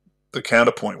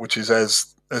counterpoint, which is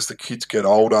as the kids get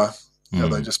older,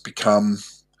 they just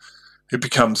it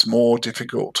becomes more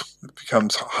difficult. It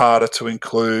becomes harder to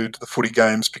include. The footy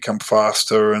games become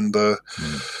faster, and the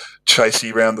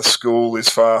chasey around the school is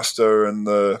faster, and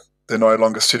they're no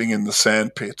longer sitting in the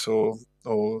sandpit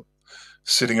or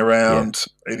sitting around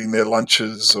eating their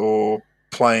lunches or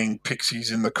playing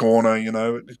pixies in the corner.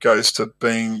 It goes to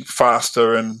being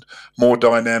faster and more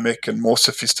dynamic and more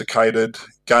sophisticated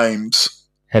games.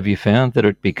 Have you found that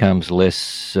it becomes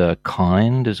less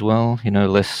kind as well?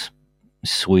 Less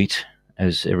sweet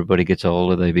as everybody gets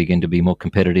older? They begin to be more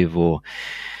competitive, or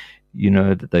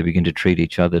that they begin to treat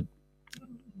each other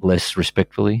less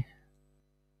respectfully?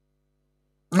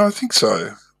 No, I think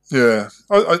so. Yeah.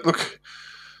 I look,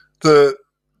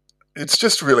 it's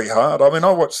just really hard. I mean,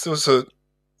 I watched. There was a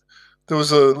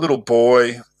little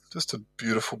boy, just a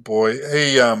beautiful boy.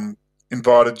 He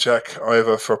invited Jack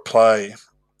over for a play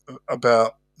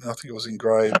about, I think it was in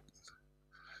grade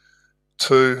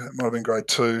 2. It might have been grade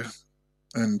 2,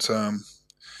 and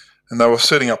they were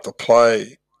setting up the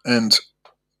play, and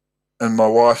my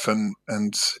wife and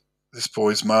this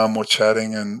boy's mum were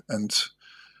chatting, and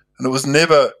it was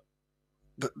never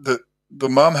the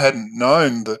mum hadn't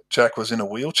known that Jack was in a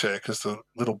wheelchair because the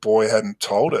little boy hadn't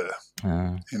told her.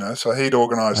 So he'd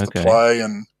organised the play,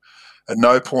 and at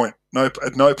no point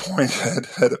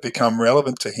had it become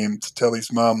relevant to him to tell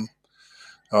his mum,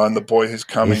 and the boy who's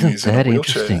coming is in a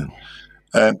wheelchair. Interesting?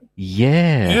 And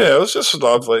it was just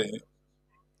lovely,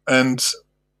 and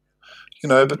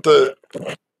but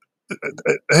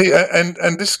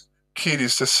this kid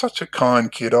is just such a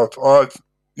kind kid.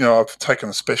 I've taken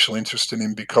a special interest in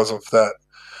him because of that,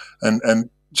 and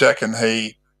Jack and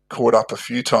he caught up a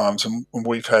few times, and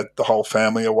we've had the whole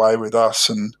family away with us,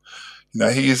 and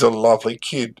he is a lovely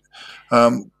kid,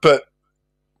 but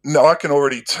I can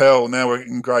already tell now we're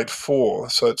in grade 4,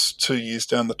 so it's 2 years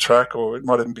down the track, or it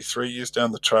might even be 3 years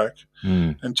down the track,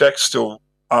 and Jack still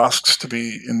asks to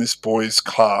be in this boy's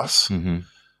class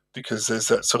because there's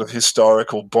that sort of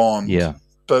historical bond. Yeah.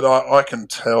 But I can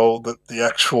tell that the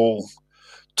actual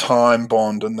time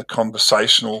bond and the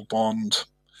conversational bond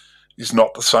is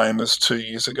not the same as 2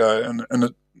 years ago,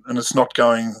 and it's not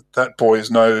going. That boy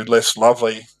is no less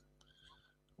lovely.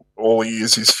 All he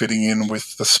is fitting in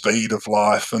with the speed of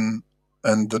life and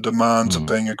the demands of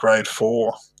being a grade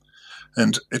 4,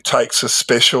 and it takes a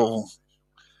special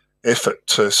effort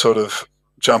to sort of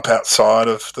jump outside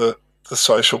of the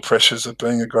social pressures of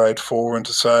being a grade 4 and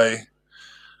to say,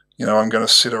 I'm going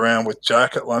to sit around with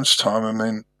Jack at lunchtime. I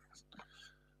mean,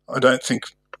 I don't think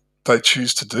they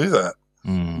choose to do that.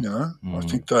 I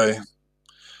think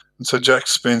and so Jack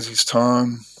spends his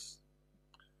time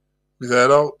with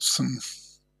adults, and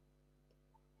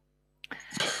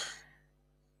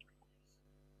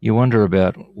you wonder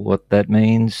about what that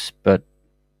means, but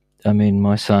I mean,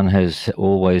 my son has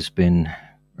always been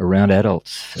around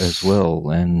adults as well,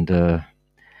 and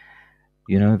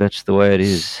that's the way it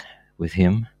is with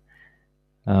him.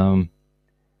 How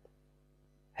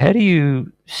do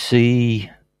you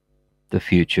see the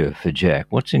future for Jack?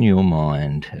 What's in your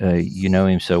mind? You know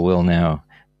him so well now.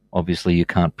 Obviously, you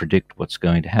can't predict what's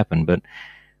going to happen, but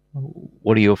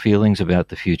what are your feelings about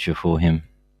the future for him?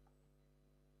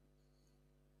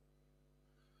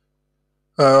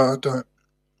 I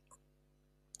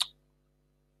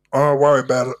worry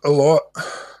about it a lot.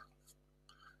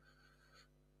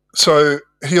 So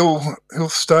he'll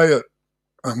stay at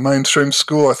a mainstream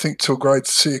school, I think, till grade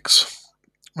 6,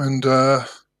 and I'm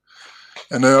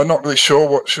not really sure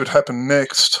what should happen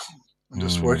next. I'm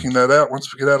just working that out.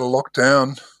 Once we get out of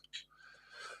lockdown,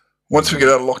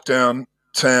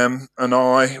 Tam and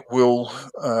I will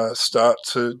start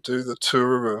to do the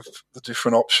tour of the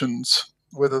different options,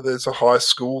 whether there's a high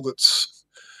school that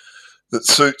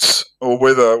suits, or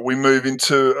whether we move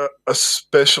into a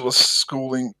specialist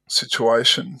schooling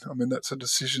situation. I mean, that's a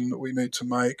decision that we need to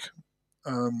make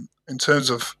in terms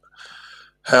of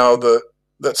how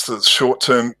that's the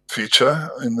short-term future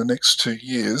in the next 2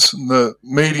 years. In the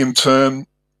medium term,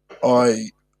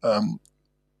 I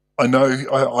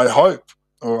hope,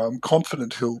 or I'm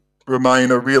confident he'll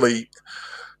remain a really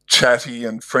chatty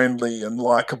and friendly and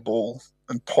likable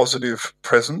and positive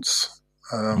presence.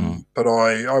 But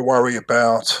I worry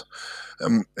about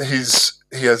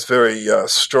he has very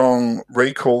strong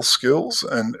recall skills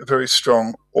and very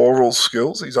strong oral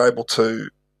skills. He's able to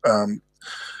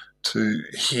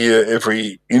hear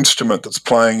every instrument that's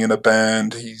playing in a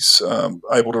band. He's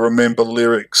able to remember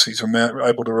lyrics. He's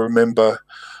able to remember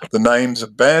the names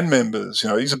of band members.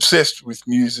 He's obsessed with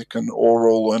music and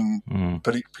oral,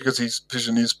 but because his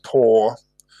vision is poor.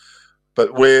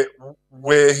 But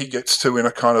where he gets to in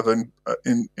a kind of in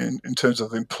terms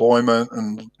of employment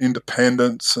and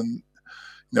independence, and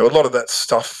a lot of that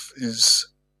stuff is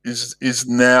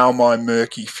now my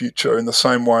murky future, in the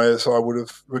same way as I would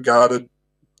have regarded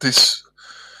this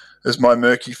as my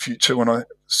murky future when I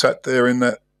sat there in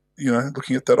that,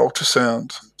 looking at that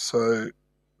ultrasound. So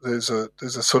there's a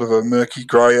sort of a murky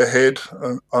grey ahead.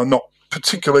 I'm not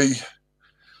particularly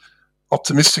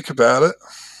optimistic about it.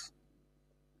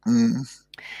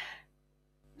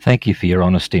 Thank you for your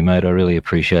honesty, mate. I really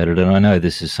appreciate it. And I know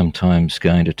this is sometimes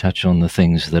going to touch on the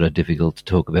things that are difficult to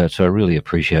talk about, so I really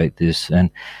appreciate this. And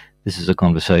this is a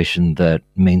conversation that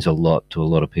means a lot to a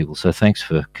lot of people. So thanks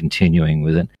for continuing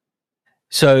with it.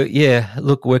 So, yeah,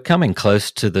 look, we're coming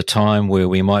close to the time where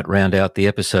we might round out the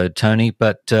episode, Tony,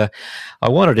 but I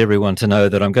wanted everyone to know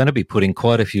that I'm going to be putting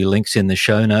quite a few links in the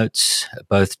show notes,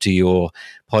 both to your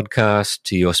podcast,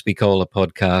 to your Speakola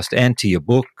podcast, and to your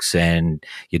books and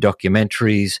your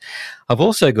documentaries. I've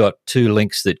also got 2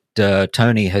 links that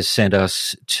Tony has sent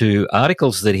us to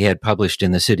articles that he had published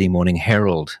in the Sydney Morning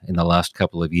Herald in the last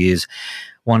couple of years.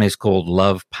 One is called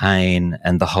Love, Pain,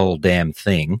 and the Whole Damn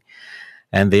Thing.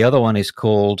 And the other one is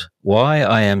called Why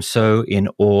I Am So in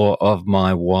Awe of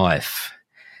My Wife.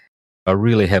 I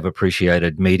really have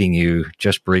appreciated meeting you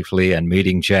just briefly and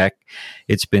meeting Jack.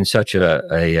 It's been such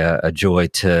a joy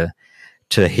to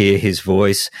hear his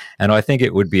voice, and I think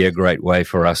it would be a great way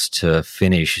for us to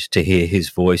finish, to hear his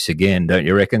voice again, don't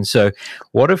you reckon? So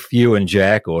what if you and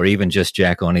Jack, or even just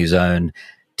Jack on his own,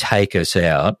 take us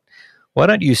out? Why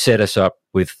don't you set us up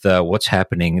with what's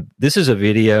happening? This is a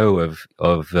video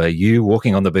of you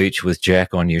walking on the beach with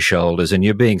Jack on your shoulders, and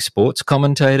you're being sports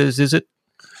commentators, is it?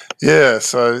 Yeah,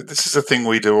 so this is a thing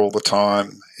we do all the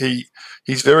time.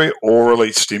 He's very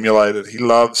orally stimulated. He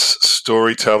loves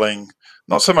storytelling,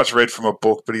 not so much read from a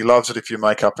book, but he loves it if you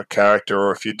make up a character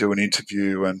or if you do an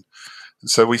interview. And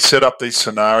so we set up these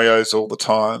scenarios all the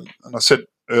time. And I said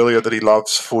earlier that he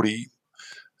loves footy,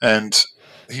 and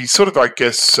he's sort of, I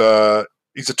guess,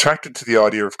 he's attracted to the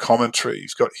idea of commentary.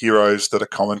 He's got heroes that are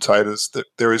commentators, that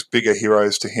they're as bigger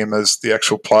heroes to him as the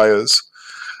actual players.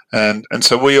 And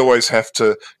so we always have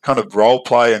to kind of role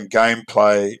play and game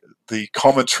play the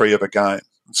commentary of a game.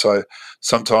 So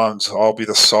sometimes I'll be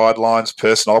the sidelines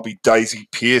person. I'll be Daisy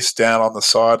Pearce down on the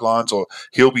sidelines, or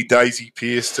he'll be Daisy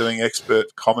Pearce doing expert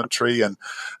commentary, and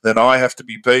then I have to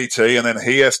be BT, and then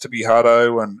he has to be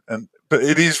Hutto, and but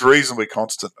it is reasonably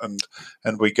constant.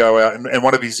 And we go out, and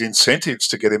one of his incentives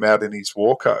to get him out in his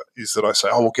walker is that I say,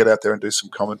 we'll get out there and do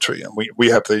some commentary. And we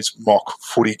have these mock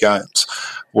footy games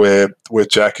where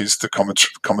Jack is the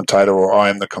commentator or I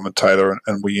am the commentator,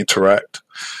 and we interact.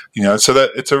 So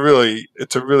that it's a really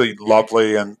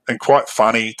lovely and quite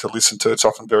funny to listen to. It's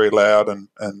often very loud and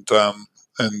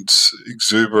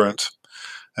exuberant,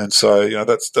 and so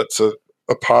that's a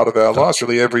part of our lives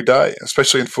really every day,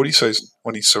 especially in footy season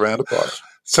when he's surrounded by it.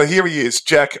 So here he is,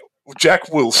 Jack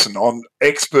Wilson, on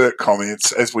expert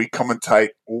comments as we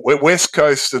commentate West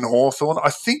Coast and Hawthorn,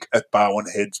 I think at Barwon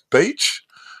Heads Beach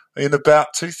in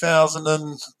about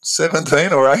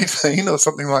 2017 or 18 or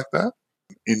something like that.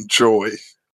 Enjoy.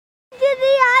 To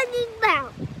the Iron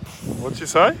Mountain. What'd you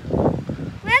say?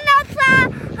 When I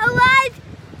arrived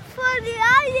for the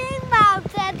Iron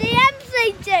Mountain at the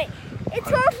MCG, it's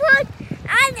Hawthorn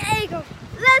and Eagles.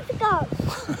 Let's go.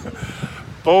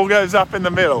 Ball goes up in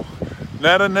the middle.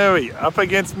 Natanui up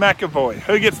against McAvoy.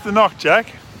 Who gets the knock,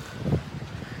 Jack?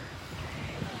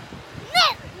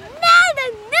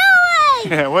 Natanui!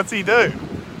 Yeah, what's he do?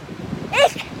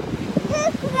 It's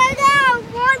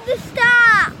what a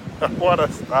star. What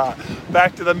a start.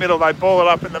 Back to the middle. They ball it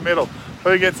up in the middle.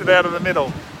 Who gets it out of the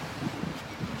middle?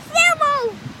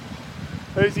 Sybil.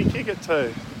 Who's he kick it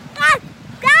to?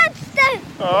 Gadsden.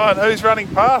 Oh, and who's running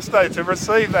past though to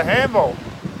receive the handball?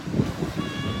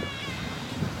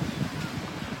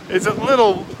 Is it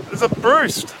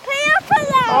Bruce?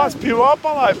 Puopolo. Oh, it's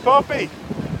Puopolo, Poppy.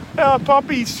 Oh,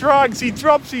 Poppy shrugs, he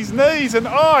drops his knees, and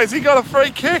has he got a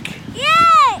free kick?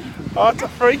 Yeah. Oh, it's a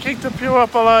free kick to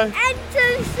Puopolo. And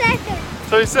 2 seconds.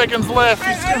 2 seconds left.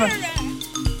 He's gonna...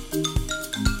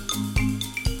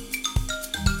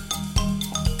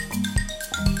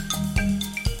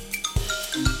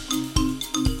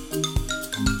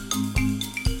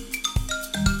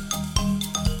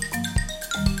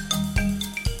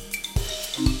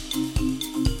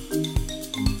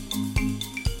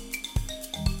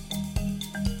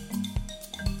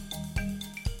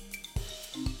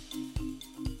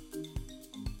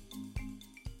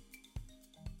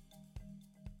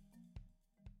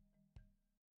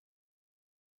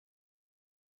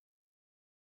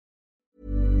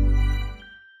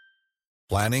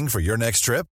 Planning for your next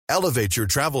trip? Elevate your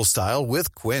travel style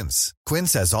with Quince.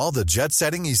 Quince has all the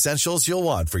jet-setting essentials you'll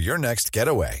want for your next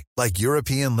getaway, like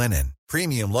European linen,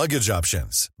 premium luggage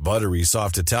options, buttery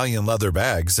soft Italian leather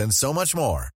bags, and so much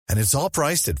more. And it's all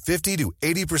priced at 50 to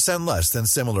 80% less than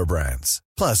similar brands.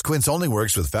 Plus, Quince only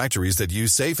works with factories that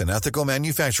use safe and ethical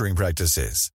manufacturing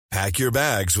practices. Pack your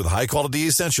bags with high-quality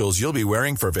essentials you'll be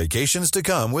wearing for vacations to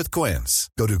come with Quince.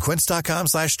 Go to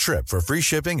quince.com/trip for free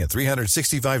shipping and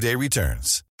 365-day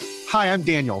returns. Hi, I'm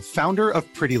Daniel, founder of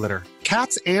Pretty Litter.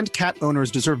 Cats and cat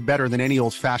owners deserve better than any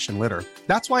old-fashioned litter.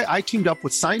 That's why I teamed up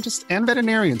with scientists and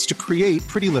veterinarians to create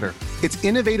Pretty Litter. Its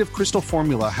innovative crystal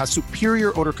formula has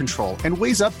superior odor control and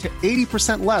weighs up to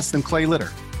 80% less than clay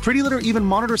litter. Pretty Litter even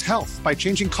monitors health by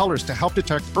changing colors to help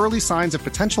detect early signs of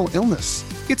potential illness.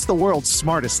 It's the world's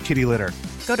smartest kitty litter.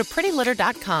 Go to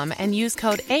prettylitter.com and use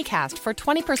code ACAST for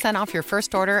 20% off your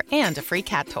first order and a free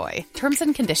cat toy. Terms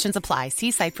and conditions apply. See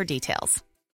site for details.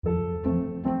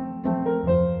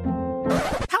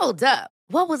 Hold up.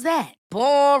 What was that?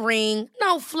 Boring.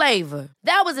 No flavor.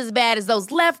 That was as bad as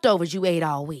those leftovers you ate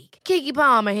all week. Keke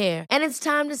Palmer here, and it's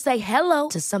time to say hello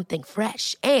to something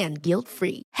fresh and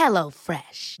guilt-free.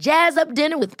 HelloFresh. Jazz up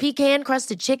dinner with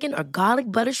pecan-crusted chicken or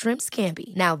garlic butter shrimp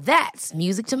scampi. Now that's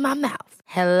music to my mouth.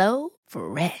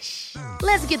 HelloFresh.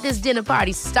 Let's get this dinner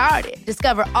party started.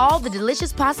 Discover all the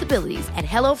delicious possibilities at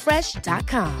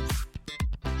HelloFresh.com.